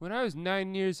 when I was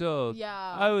 9 years old,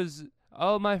 Yeah.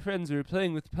 all my friends were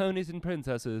playing with ponies and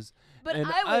princesses. But and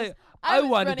I was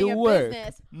wanted running to a work.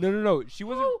 business. No, she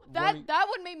wasn't. running- That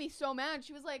would make me so mad.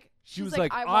 She was like, She was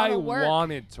like, I work.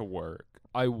 wanted to work.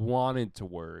 I wanted to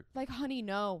work. Like, honey,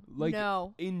 no. Like,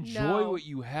 no. enjoy no. what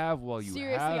you have while you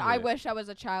Seriously, have I it. wish I was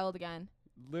a child again.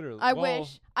 Literally. I well,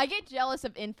 wish. I get jealous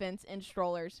of infants in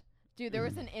strollers. Dude, there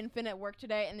was an infant at work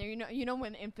today, and there, you know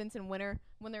when infants in winter,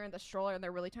 when they're in the stroller and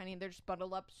they're really tiny and they're just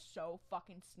bundled up so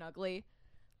fucking snugly.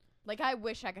 Like, I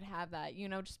wish I could have that,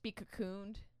 just be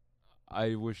cocooned.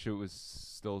 I wish it was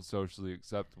still socially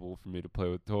acceptable for me to play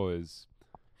with toys.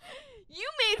 You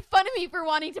made fun of me for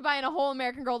wanting to buy in a whole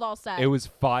American Girl doll set. It was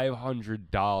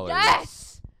 $500.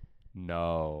 Yes!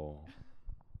 No.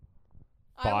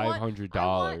 I want-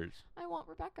 $500. I want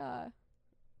Rebecca.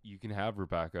 You can have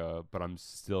Rebecca, but I'm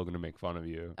still gonna make fun of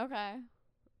you. Okay.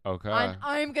 Okay.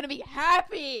 I'm gonna be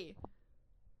happy.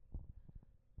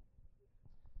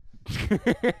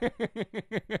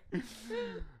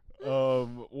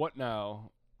 What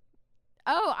now?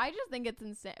 Oh, I just think it's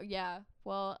insane. Yeah.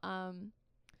 Well, I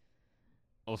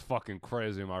was fucking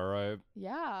crazy, am I right?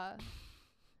 yeah.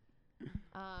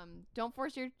 Don't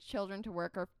force your children to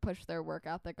work or push their work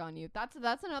ethic on you.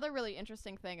 That's another really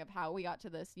interesting thing of how we got to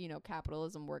this,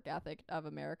 capitalism work ethic of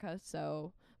America.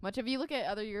 So much of you look at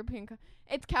other European,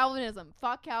 it's Calvinism.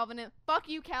 Fuck Calvinism. Fuck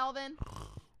you, Calvin.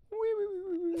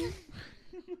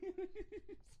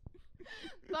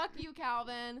 Fuck you,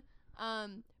 Calvin.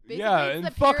 Basically Yeah, it's and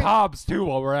the fuck pure- Hobbes too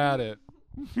while we're at it.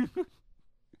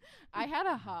 I had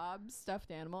a Hobbes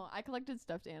stuffed animal. I collected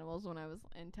stuffed animals when I was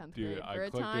in 10th Dude, grade I for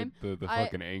a collected time. the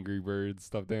fucking Angry Birds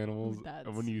stuffed animals.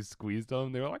 And when you squeezed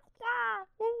them, they were like, wah,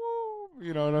 woo, woo.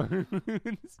 You know what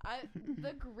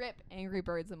the grip Angry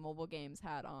Birds and mobile games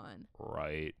had on.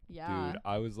 Right. Yeah. Dude,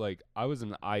 I was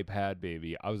an iPad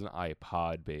baby. I was an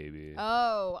iPod baby.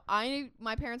 Oh,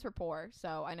 my parents were poor,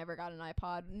 so I never got an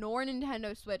iPod nor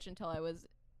Nintendo Switch until I was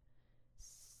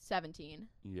 17.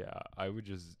 Yeah, I would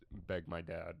just beg my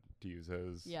dad to use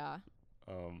his. Yeah.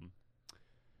 Fucking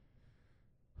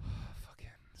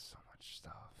so much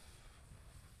stuff.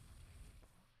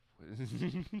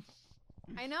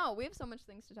 I know, we have so much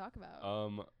things to talk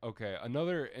about. Okay,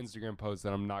 another Instagram post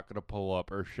that I'm not gonna pull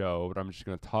up or show, but I'm just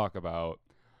gonna talk about.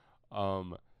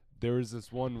 There was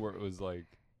this one where it was like,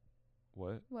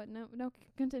 what? What? No,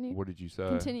 continue. What did you say?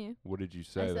 Continue. What did you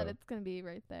say? I said though? it's gonna be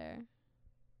right there.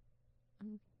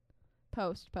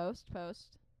 Post.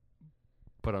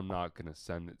 But I'm not gonna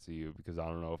send it to you because I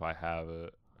don't know if I have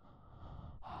it.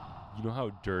 You know how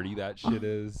dirty that shit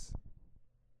is?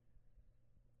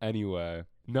 Anyway,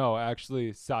 no,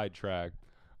 actually, sidetrack.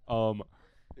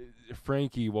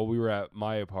 Frankie, while we were at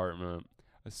my apartment,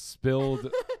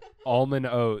 spilled almond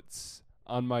oats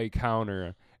on my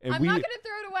counter, and I'm not gonna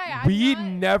throw it away. We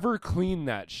never clean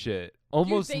that shit.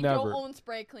 Almost Dude, they never. don't own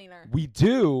spray cleaner. We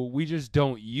do. We just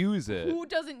don't use it. Who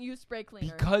doesn't use spray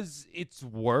cleaner? Because it's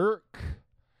work.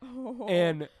 Oh.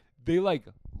 And they like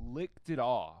licked it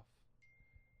off.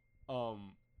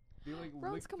 They like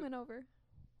Ron's coming over.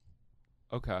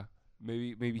 Okay.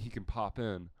 Maybe he can pop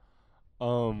in.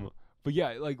 But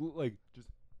yeah, like just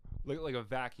like a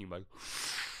vacuum, like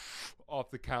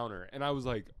off the counter. And I was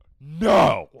like,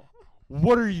 no!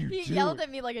 What are you doing? He yelled at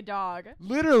me like a dog.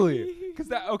 Literally.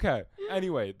 Okay.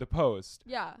 Anyway, the post.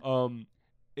 Yeah.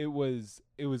 It was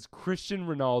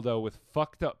Cristiano Ronaldo with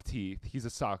fucked up teeth. He's a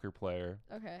soccer player.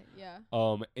 Okay, yeah.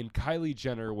 And Kylie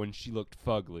Jenner when she looked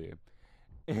fugly.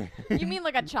 You mean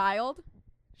like a child?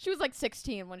 She was like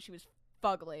 16 when she was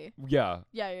fugly. Yeah.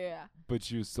 Yeah. But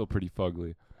she was still pretty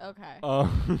fugly. Okay.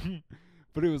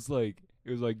 But it was like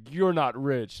you're not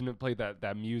rich, and it played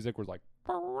that music where it's like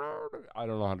I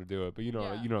don't know how to do it, but you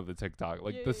know the TikTok,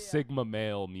 like the Sigma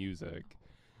male music.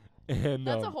 And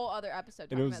that's a whole other episode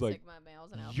talking about Sigma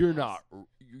males and alphas.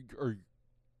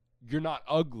 You're not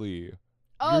ugly.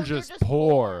 Oh, you're just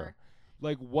poor.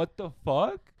 Like, what the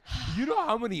fuck? You know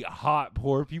how many hot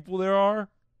poor people there are?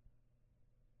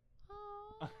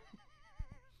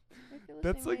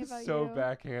 That's like so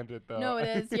backhanded though. No,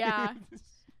 it is, yeah.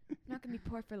 Not gonna be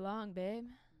poor for long, babe.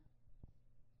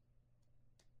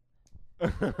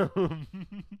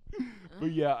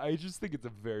 But yeah, I just think it's a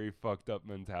very fucked up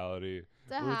mentality.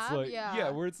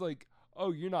 Where it's like,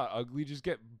 oh, you're not ugly, just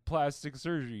get plastic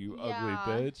surgery, you ugly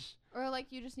bitch. Or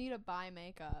like you just need to buy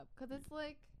makeup, because it's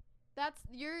like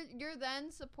you're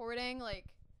then supporting like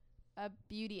a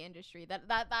beauty industry.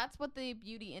 That's what the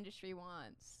beauty industry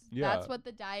wants. Yeah. That's what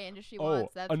the dye industry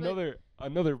wants. That's another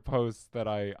post that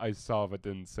I saw but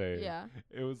didn't say. Yeah.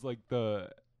 It was like I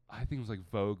think it was like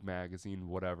Vogue magazine,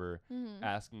 whatever,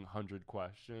 asking 100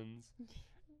 questions.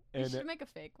 You should make a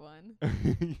fake one.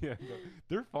 Yeah, no,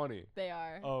 they're funny. They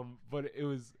are. But it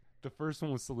was the first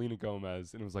one was Selena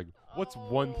Gomez, and it was like, "What's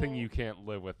one thing you can't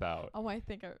live without?" Oh, I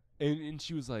think. And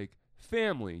she was like,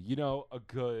 "Family." You know, a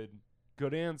good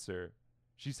answer.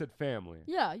 She said family.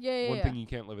 Yeah. One thing you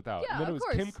can't live without. Yeah, and then it was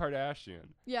course. Kim Kardashian.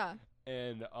 Yeah.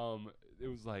 And it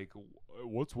was like,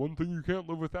 "What's one thing you can't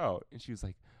live without?" And she was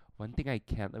like, "One thing I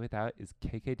can't live without is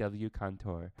KKW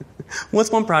Contour."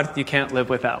 What's one product you can't live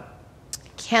without?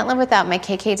 Can't live without my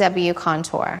KKW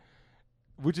Contour.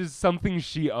 Which is something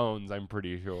she owns, I'm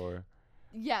pretty sure.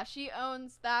 Yeah, she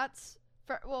owns that.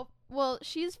 Well,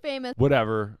 she's famous.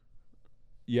 Whatever.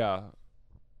 Yeah.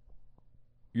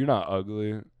 You're not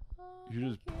ugly. You're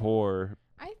just poor.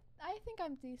 I think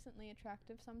I'm decently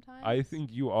attractive sometimes. I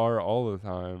think you are all the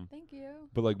time. Thank you.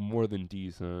 But like more than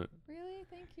decent. Really?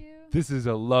 Thank you. This is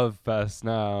a love fest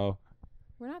now.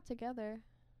 We're not together,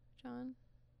 John.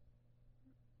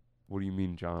 What do you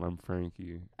mean, John? I'm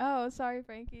Frankie. Oh, sorry,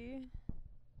 Frankie.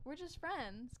 We're just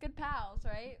friends. Good pals,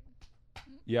 right?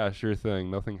 Yeah, sure thing.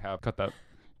 Nothing happened.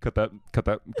 Cut that.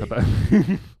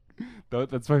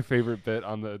 That's my favorite bit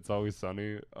on the It's Always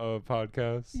Sunny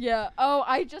podcast. Yeah. Oh,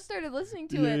 I just started listening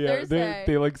to it Thursday.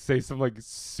 They like say some like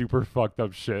super fucked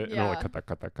up shit, and they're like,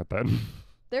 cut that.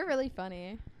 They're really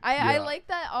funny. I like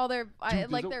that I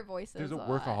like their voices. There's a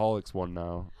Workaholics one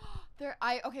now.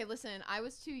 Okay, listen, I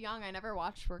was too young. I never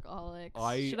watched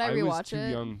Workaholics. Should I rewatch it? I was too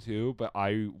young too, but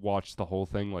I watched the whole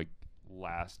thing like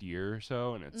last year or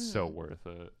so, and it's so worth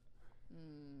it.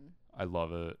 I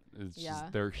love it. It's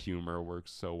just their humor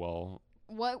works so well.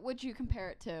 What would you compare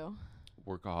it to?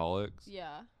 Workaholics?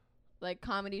 Yeah. Like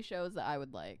comedy shows that I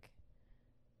would like.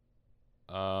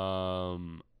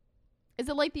 Is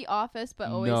it like The Office but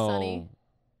always no. sunny?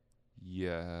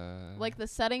 Yeah. Like the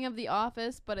setting of The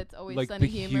Office, but it's always like sunny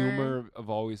the humor. of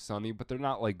Always Sunny, but they're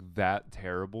not like that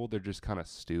terrible. They're just kind of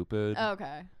stupid.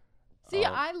 Okay. See,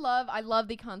 I love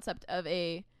the concept of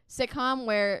a sitcom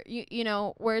where you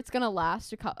know where it's gonna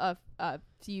last a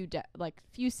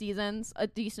few seasons, a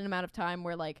decent amount of time,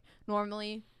 where like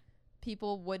normally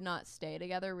people would not stay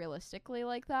together realistically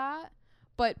like that.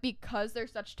 But because they're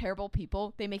such terrible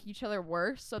people, they make each other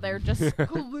worse, so they're just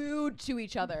glued to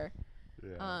each other.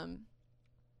 Yeah.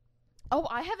 Oh,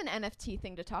 I have an NFT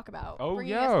thing to talk about. Oh,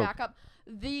 Bringing yeah. us back up.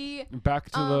 Back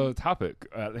to the topic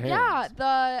at hand. Yeah,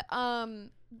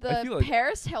 the feel like-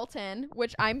 Paris Hilton,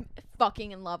 which I'm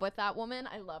fucking in love with that woman.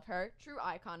 I love her. True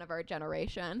icon of our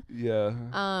generation. Yeah.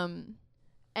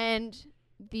 And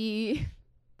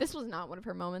this was not one of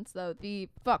her moments though.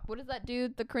 What is that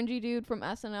dude? The cringy dude from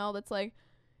SNL that's like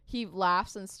he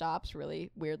laughs and stops really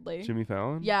weirdly. Jimmy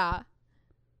Fallon? Yeah.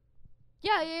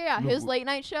 Yeah. No, His late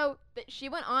night show. She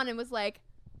went on and was like,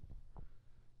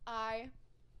 I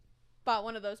bought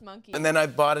one of those monkeys. And then I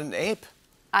bought an ape.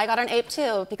 I got an ape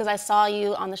too because I saw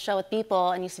you on the show with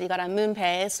Beeple and you said you got a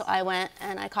MoonPay, so I went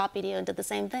and I copied you and did the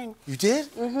same thing. You did?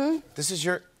 Mm-hmm. This is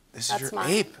your mine.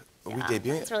 ape. Are Yeah, we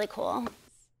debuting? It's really cool.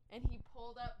 And he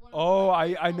pulled up one. Oh,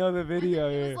 I know the video.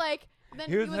 He yeah. was like, then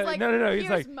He was like, no. no, Here's he's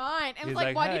like- mine. And he's was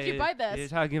like, why "Hey, did you buy this? You're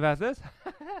talking about this?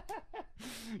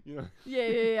 You know?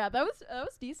 Yeah. That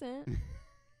was decent.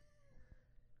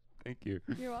 Thank you.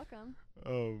 You're welcome.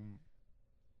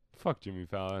 Fuck Jimmy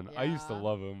Fallon. I used to Yeah.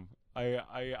 love him. I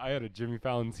had a Jimmy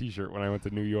Fallon T-shirt when I went to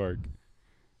New York.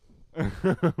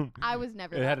 I was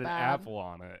never It that had an bad. apple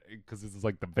on it because it's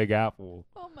like the Big Apple.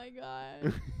 Oh my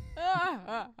god.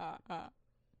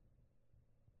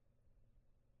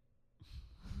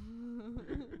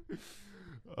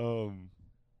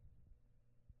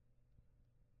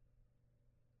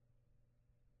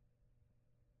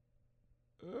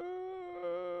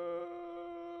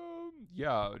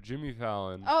 Yeah, Jimmy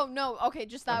Fallon. Oh no, okay,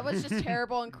 that was just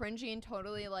terrible and cringy and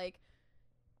totally like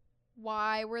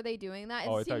why were they doing that? It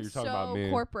Oh, I thought you were seems talking so about me.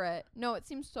 corporate. No, it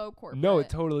seems so corporate. No, it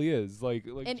totally is. Like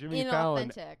And Jimmy Fallon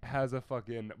inauthentic. has a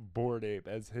fucking Bored Ape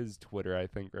as his Twitter, I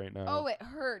think, right now. Oh, it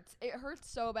hurts. It hurts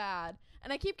so bad.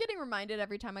 And I keep getting reminded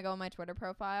every time I go on my Twitter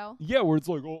profile. Yeah, where it's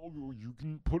like, oh, you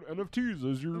can put NFTs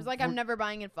as your. It was like, I'm never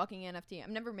buying a fucking NFT.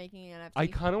 I'm never making an NFT. I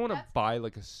kind of want to buy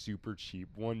like a super cheap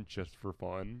one just for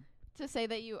fun. To say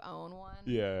that you own one.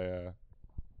 Yeah.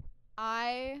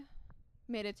 I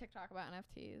made a TikTok about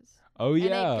NFTs. Oh, yeah.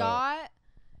 And it got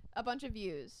a bunch of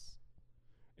views.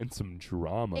 And some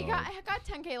drama. It got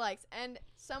 10K likes, and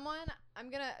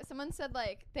someone said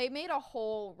like they made a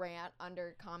whole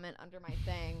comment under my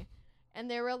thing,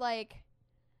 and they were like,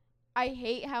 I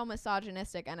hate how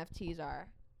misogynistic NFTs are.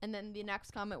 And then the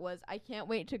next comment was, I can't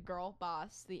wait to girl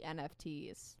boss the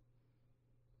NFTs.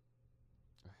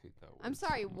 I hate that word. I'm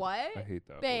sorry, what? I hate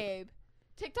that Babe,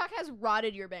 TikTok has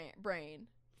rotted your brain.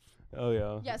 Oh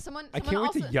yeah. Yeah, someone I can't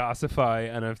wait to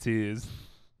yassify NFTs.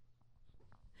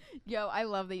 Yo, I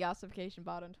love the yassification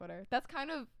bot on Twitter. That's kind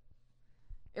of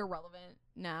irrelevant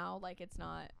now. Like, it's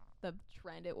not the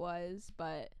trend it was,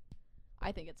 but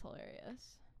I think it's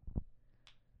hilarious.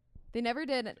 They never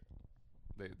did it.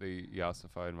 They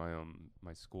yassified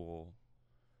my school.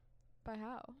 By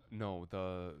how? No,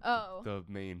 Oh. the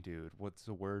main dude. What's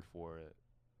the word for it?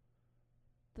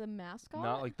 The mascot?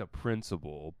 Not like the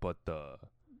principal, but the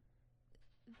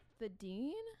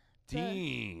dean?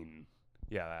 Dean.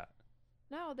 Yeah, that.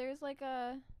 No, there's like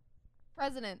a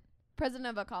president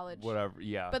of a college. Whatever.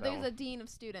 Yeah. But that there's one. a dean of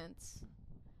students.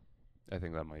 I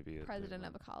think that might be it. President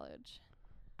of a college.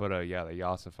 But yeah, they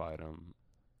yassified him,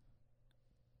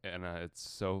 and it's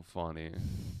so funny.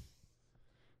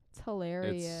 It's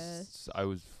hilarious. I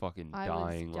was fucking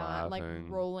dying laughing. Like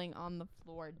rolling on the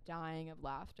floor, dying of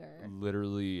laughter.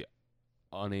 Literally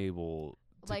unable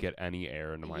to get any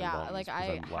air into my lungs. Yeah, like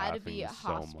I I'm had to be laughing so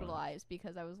much. hospitalized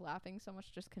because I was laughing so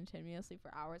much just continuously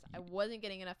for hours. I wasn't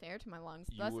getting enough air to my lungs.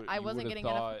 You Thus, would- I you wasn't would've getting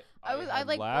enough. thought I had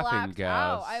like laughing blacked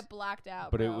out. gas, I blacked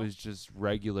out. But bro. it was just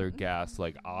regular gas,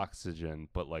 like oxygen.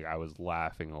 But like I was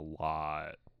laughing a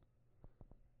lot.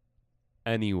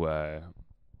 Anyway,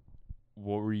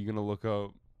 what were you gonna look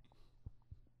up?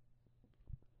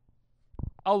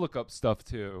 I'll look up stuff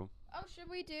too. Oh, should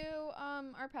we do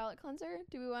our palate cleanser?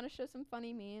 Do we want to show some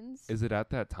funny memes? Is it at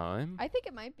that time? I think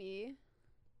it might be.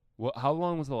 Well, how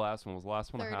long was the last one? Was the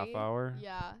last one 30. a half hour?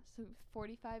 Yeah, so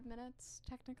 45 minutes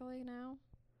technically now.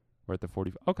 We're at the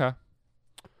 45. Okay.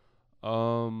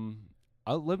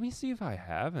 Let me see if I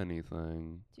have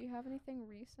anything. Do you have anything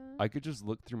recent? I could just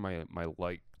look through my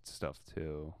liked stuff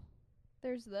too.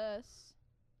 There's this.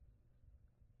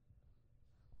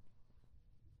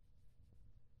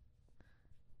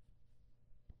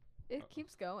 It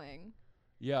keeps going.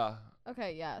 Yeah.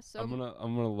 Okay, yeah. So I'm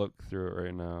gonna look through it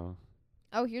right now.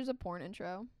 Oh, here's a porn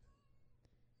intro.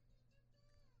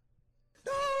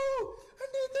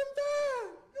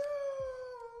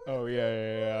 Oh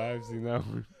yeah. I've seen that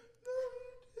one.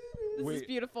 This is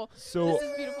beautiful. So this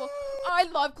is beautiful. I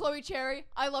love Chloe Cherry.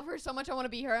 I love her so much. I want to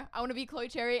be her. I want to be Chloe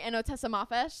Cherry and Otessa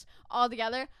Mafesh all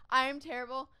together. I am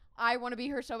terrible. I want to be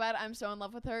her so bad. I'm so in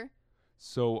love with her.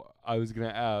 So I was gonna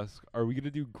ask, are we gonna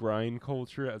do grind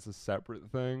culture as a separate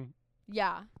thing?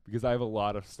 Yeah. Because I have a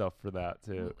lot of stuff for that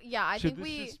too. Yeah, I Should think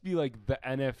this just be like the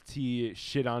NFT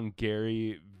shit on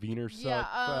Gary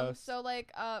Vaynerchuk fest? So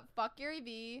like fuck Gary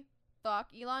V, fuck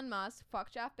Elon Musk, fuck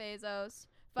Jeff Bezos,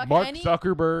 fuck Mark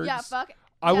Zuckerberg. Yeah, fuck.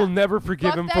 I will never forgive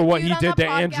Fuck him that for what dude he on did the to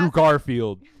Andrew podcast.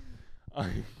 Garfield.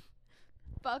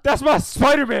 Fuck. That's my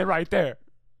Spider-Man right there.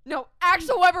 No,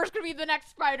 Axel Weber's gonna be the next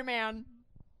Spider-Man.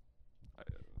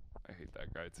 I hate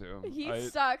that guy too. He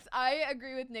sucks. I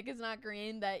agree with Nick is not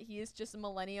green that he is just a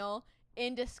millennial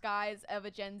in disguise of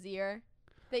a Gen Zer.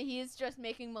 That he is just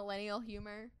making millennial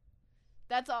humor.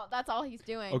 That's all he's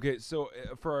doing. Okay, so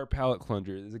for our palate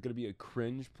cleanser, is it gonna be a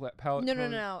cringe palate?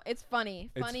 No. It's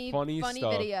funny. It's Funny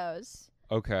stuff. videos.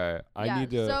 Okay, Yeah, I need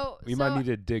to. We might so need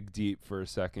to dig deep for a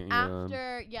second.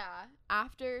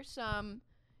 After some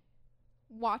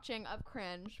watching of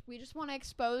cringe, we just want to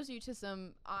expose you to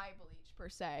some eye bleach per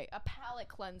se, a palate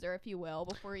cleanser, if you will,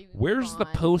 before you. Where's the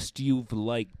post you've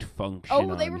liked function?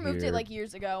 Oh, they on removed here? it like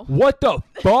years ago. What the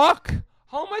fuck?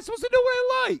 How am I supposed to know what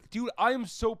I like, dude? I am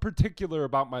so particular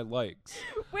about my likes.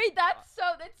 Wait, that's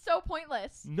so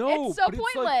pointless. No, it's so but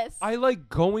pointless. It's like, I like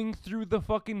going through the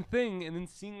fucking thing and then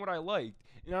seeing what I like,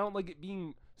 and I don't like it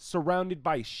being surrounded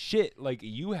by shit like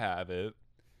you have it,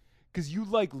 because you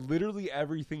like literally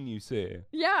everything you say.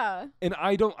 Yeah. And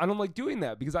I don't like doing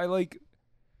that because I like.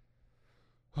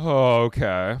 Oh,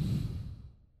 okay.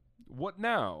 What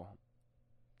now?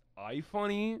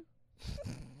 iFunny?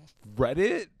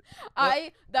 Reddit?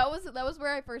 That was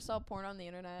where I first saw porn on the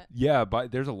internet. Yeah,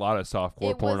 but there's a lot of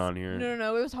softcore porn on here.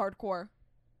 No, it was hardcore.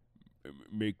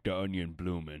 Make the onion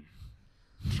bloomin'.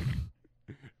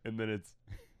 And then it's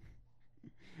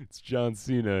John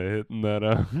Cena hitting that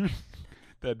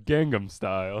that Gangnam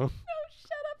Style. Oh,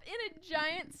 shut up! In a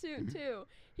giant suit too.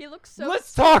 He looks so.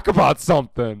 Let's talk about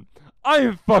something. I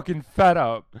am fucking fed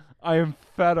up. I am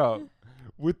fed up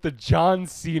with the John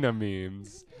Cena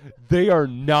memes. They are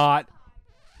not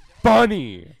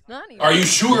funny. Not even. Are you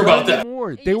sure about that?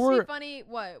 It They used to were be funny.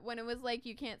 What, when it was like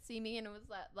you can't see me, and it was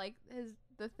that like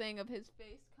the thing of his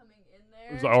face coming in there.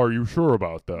 It was like, are you sure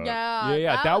about that?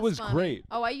 Yeah. That was funny. great.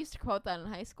 Oh, I used to quote that in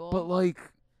high school. But like,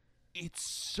 it's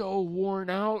so worn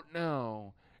out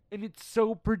now, and it's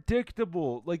so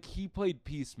predictable. Like, he played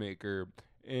Peacemaker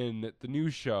in the new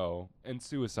show and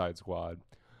Suicide Squad,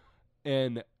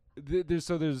 and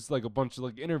there's like a bunch of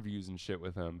like interviews and shit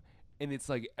with him, and it's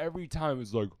like every time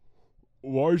it's like,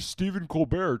 why is Stephen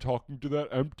Colbert talking to that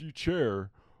empty chair?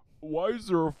 Why is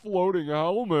there a floating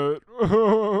helmet?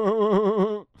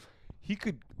 He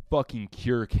could fucking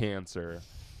cure cancer.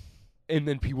 And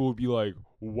then people would be like,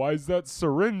 why is that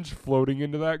syringe floating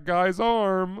into that guy's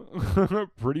arm?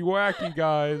 Pretty wacky,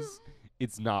 guys.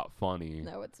 It's not funny.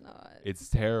 No, it's not. It's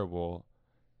terrible.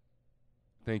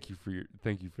 Thank you for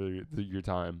your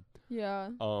time. Yeah.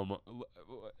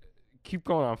 Keep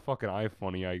going on fucking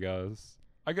iFunny, I guess.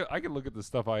 I could look at the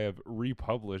stuff I have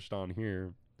republished on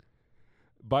here.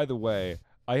 By the way,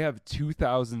 I have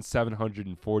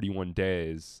 2,741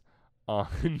 days on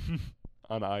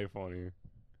iFunny.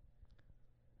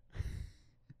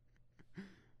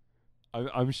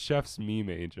 I'm Chef's meme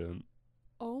agent.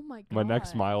 Oh my god. My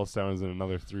next milestone is in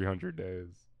another 300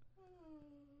 days.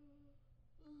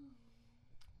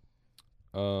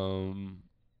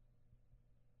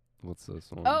 What's this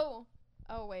one? Oh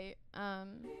wait.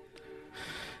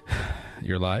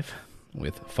 You're live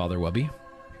with Father Wubby.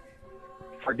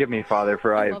 Forgive me, Father,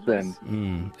 for I have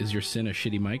sinned. Is your sin a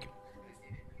shitty mic?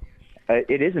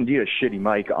 It is indeed a shitty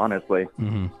mic, honestly.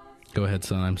 Mm-hmm. Go ahead,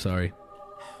 son. I'm sorry.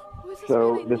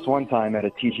 So this one time at a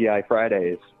TGI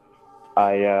Fridays,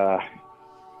 I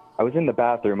was in the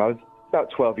bathroom. I was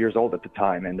about 12 years old at the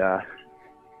time, and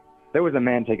there was a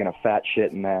man taking a fat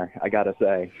shit in there, I gotta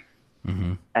say.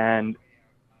 Mm-hmm. And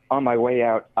on my way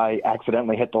out, I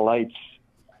accidentally hit the lights,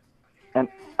 and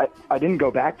I didn't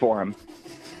go back for him.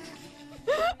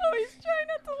 Oh, he's trying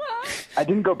not to laugh. I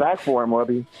didn't go back for him,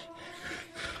 Wubby.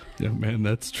 Yeah, man,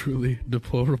 that's truly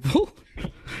deplorable.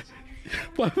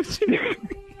 Why would you?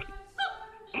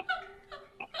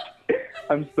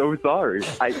 I'm so sorry.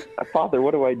 Father,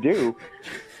 what do I do?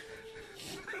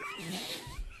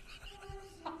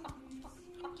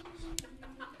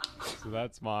 This So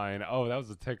that's mine. Oh, that was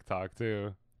a TikTok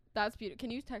too. That's beautiful.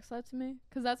 Can you text that to me?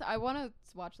 Cause I want to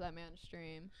watch that man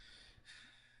stream.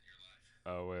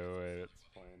 Oh wait, it's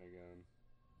playing again.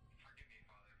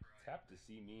 Tap to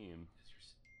see meme.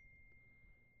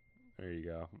 There you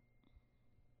go.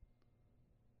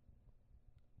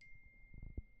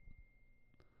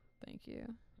 Thank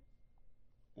you.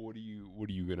 What are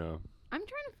you gonna? I'm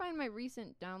trying to find my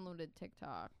recent downloaded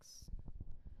TikToks.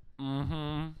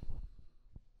 Mm-hmm.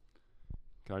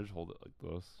 Can I just hold it like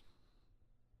this?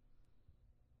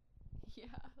 Yeah,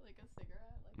 like a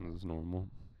cigarette. This is normal.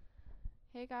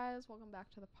 Hey guys, welcome back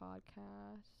to the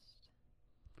podcast.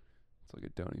 It's like I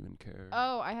don't even care.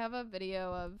 Oh, I have a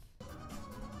video of.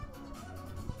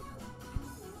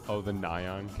 Oh, the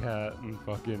Nyan cat in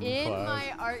fucking in class.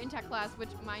 my art and tech class, which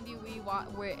mind you,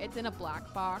 where it's in a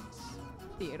black box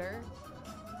theater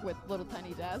with little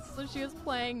tiny desks. So she was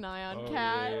playing Nyan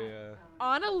Cat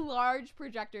on a large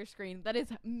projector screen that is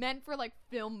meant for like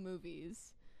film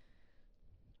movies.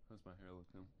 How's my hair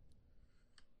looking?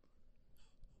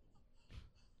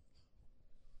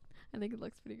 I think it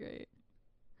looks pretty great.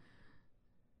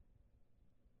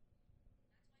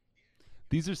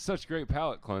 These are such great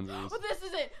palette cleansers. Oh, this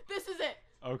is it. This is it.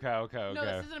 Okay. No,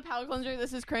 this isn't a palette cleanser.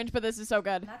 This is cringe, but this is so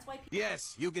good. That's why.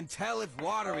 Yes, you can tell if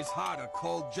water is hot or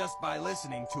cold just by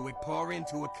listening to it pour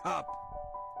into a cup.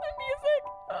 The music.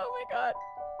 Oh my god.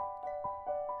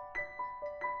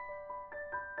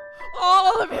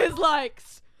 All of his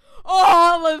likes.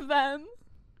 All of them.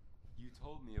 You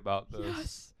told me about this.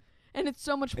 Yes. And it's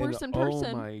so much worse in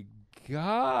person. Oh my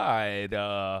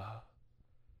god.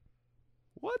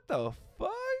 What the fuck?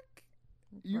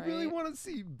 You really want to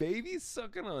see babies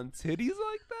sucking on titties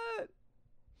like that?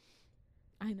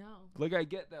 I know. Like, I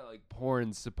get that, like,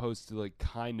 porn's supposed to, like,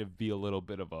 kind of be a little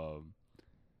bit of a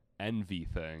envy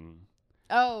thing.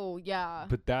 Oh, yeah.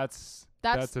 But that's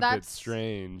a bit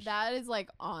strange. That is, like,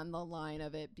 on the line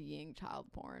of it being child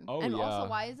porn. Oh, and yeah. also,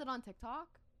 why is it on TikTok?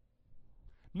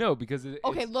 No, because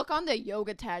okay, look on the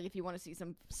yoga tag if you want to see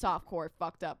some softcore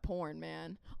fucked up porn,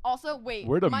 man. Also, wait.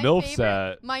 Where the MILFs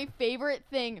at? My favorite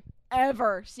thing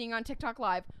ever seeing on TikTok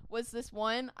Live was this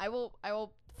one. I will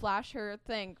flash her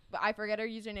thing, but I forget her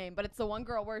username. But it's the one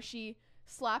girl where she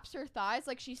slaps her thighs,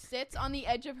 like she sits on the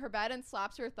edge of her bed and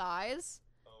slaps her thighs.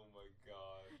 Oh my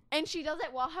god. And she does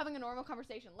it while having a normal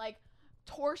conversation, like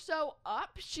torso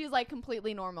up. She's like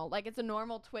completely normal, like it's a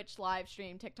normal Twitch live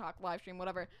stream, TikTok live stream,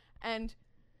 whatever. And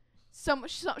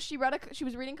she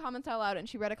was reading comments out loud, and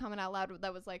she read a comment out loud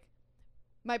that was like,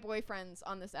 "My boyfriend's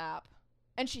on this app,"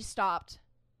 and she stopped,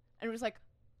 and it was like,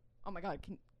 "Oh my god,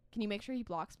 can you make sure he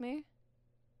blocks me?"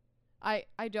 I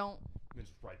don't. Then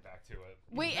just right back to it.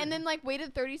 Wait, and then like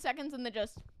waited 30 seconds, and then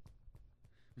just.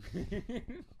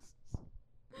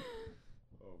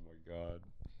 Oh my god.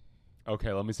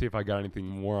 Okay, let me see if I got anything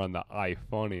more on the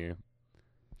iFunny.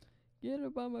 Get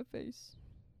up on my face.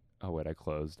 Oh wait, I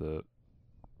closed it.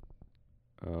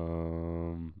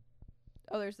 Oh,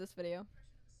 there's this video.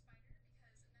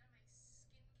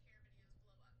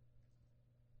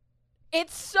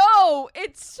 It's so.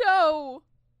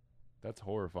 That's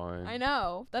horrifying. I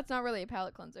know. That's not really a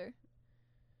palette cleanser.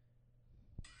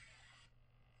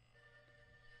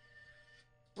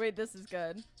 Wait, this is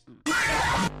good.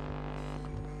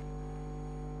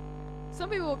 Some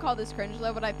people will call this cringe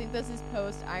though, but I think this is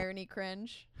post-irony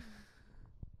cringe.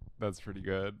 That's pretty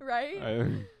good. Right?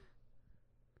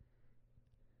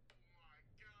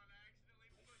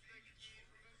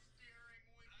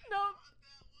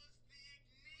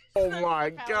 Oh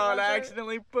my god, I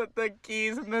accidentally put the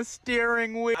keys in the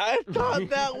steering wheel. I thought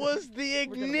that was the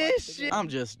ignition. I'm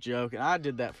just joking. I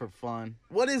did that for fun.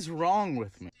 What is wrong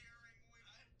with me?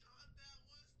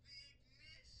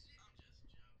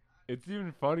 It's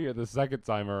even funnier the second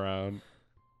time around.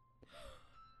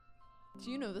 Do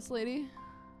you know this lady?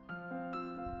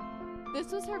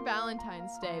 This was her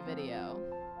Valentine's Day video.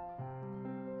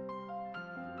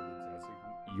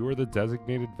 You are the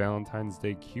designated Valentine's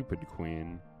Day Cupid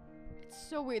queen. It's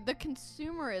so weird. The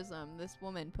consumerism this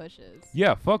woman pushes.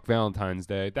 Yeah, fuck Valentine's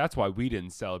Day. That's why we didn't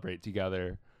celebrate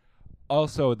together.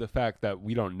 Also, the fact that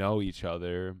we don't know each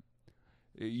other.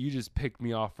 You just picked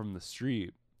me off from the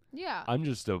street. Yeah. I'm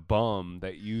just a bum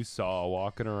that you saw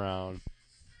walking around.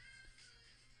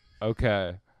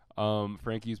 Okay.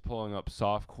 Frankie's pulling up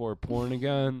softcore porn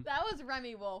again. That was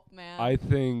Remy Wolf, man. I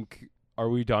think... Are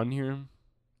we done here?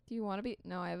 Do you want to be...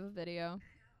 No, I have a video.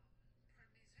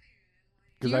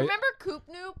 Do you remember Coop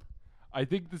Noop? I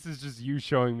think this is just you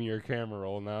showing me your camera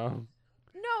roll now.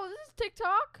 No, this is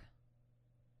TikTok.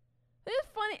 This is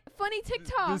funny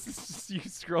TikTok. This is just you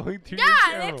scrolling through your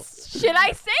camera. Yeah, it's shit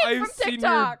I saved from I've seen your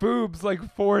TikTok. boobs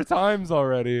like 4 times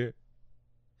already.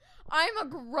 I'm a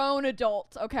grown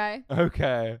adult, okay?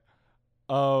 Okay.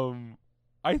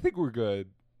 I think we're good.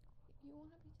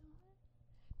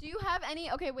 Do you have any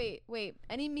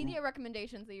any media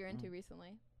recommendations that you're into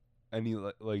recently? Any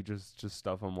like just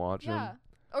stuff I'm watching? Yeah.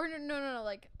 Or no,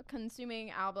 like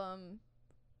consuming album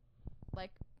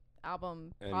Any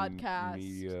podcast,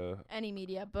 media. any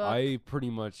media, book. I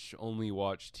pretty much only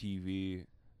watch TV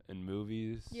and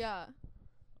movies. Yeah.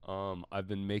 I've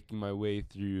been making my way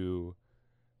through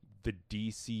the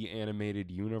DC animated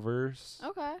universe.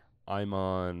 Okay. I'm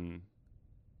on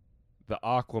the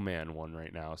Aquaman one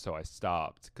right now, so I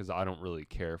stopped because I don't really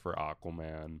care for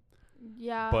Aquaman.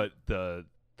 Yeah. But the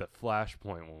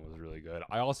Flashpoint one was really good.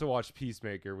 I also watched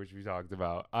Peacemaker, which we talked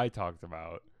about.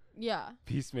 Yeah.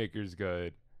 Peacemaker's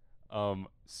good.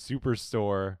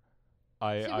 Superstore.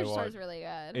 Superstore's really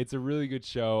good. It's a really good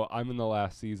show. I'm in the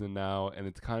last season now, and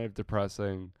it's kind of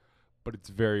depressing, but it's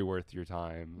very worth your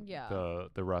time. Yeah.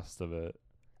 The rest of it.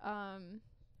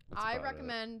 I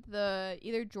recommend the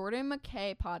either Jordan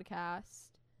McKay podcast,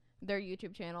 their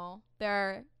YouTube channel.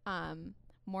 They're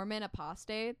Mormon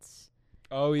apostates.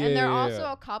 Oh yeah. And they're yeah, also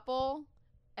yeah. a couple,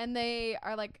 and they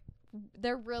are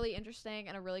they're really interesting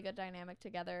and a really good dynamic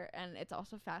together, and it's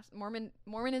also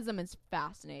Mormonism is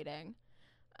fascinating.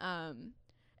 And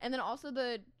then also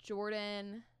the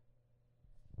Jordan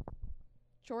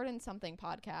something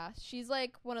podcast. She's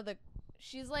like one of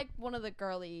the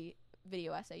girly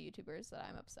video essay YouTubers that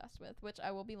I'm obsessed with, which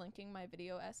I will be linking my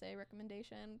video essay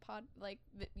recommendation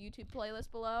YouTube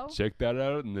playlist below. Check that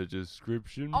out in the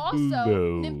description Also,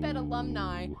 below. NymphEd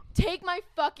alumni, take my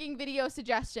fucking video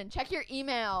suggestion. Check your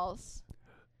emails.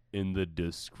 In the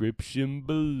description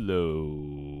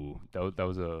below. That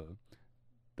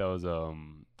was a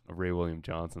Ray William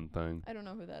Johnson thing. I don't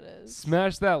know who that is.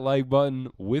 Smash that like button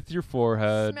with your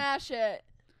forehead. Smash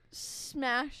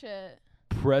it.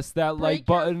 Press that like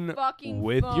button fucking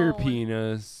with your phone.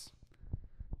 penis.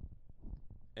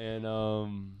 And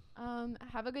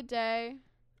have a good day.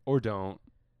 or don't.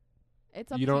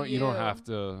 It's up you to don't you. you don't have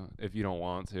to if you don't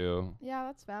want to. Yeah,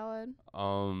 that's valid.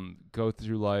 Go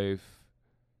through life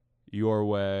your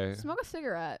way Smoke a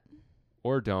cigarette.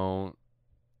 or don't.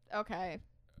 Okay.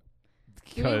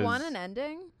 Do we want an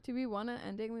ending? Do we want an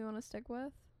ending we want to stick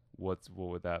with? What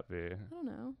would that be?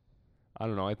 I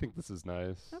don't know. I think this is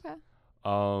nice. Okay.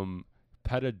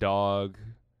 Pet a dog.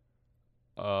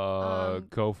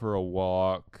 Go for a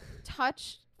walk.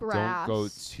 Touch grass. Don't go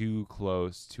too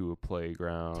close to a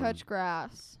playground. Touch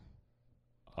grass.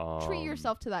 Treat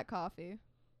yourself to that coffee.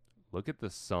 Look at the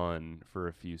sun for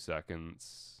a few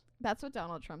seconds. That's what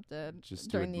Donald Trump did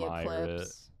Just during to the admire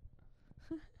eclipse.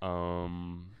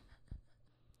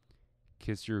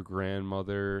 Kiss your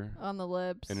grandmother On the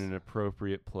lips. in an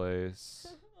appropriate place.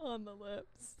 On the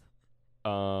lips.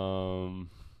 I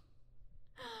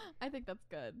think that's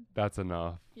good. That's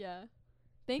enough. Yeah.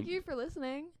 Thank you for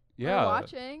listening. Yeah. Or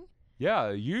watching. Yeah,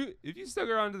 if you stuck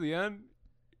around to the end,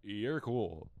 you're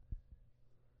cool.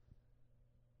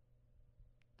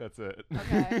 That's it.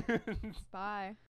 Okay. Bye.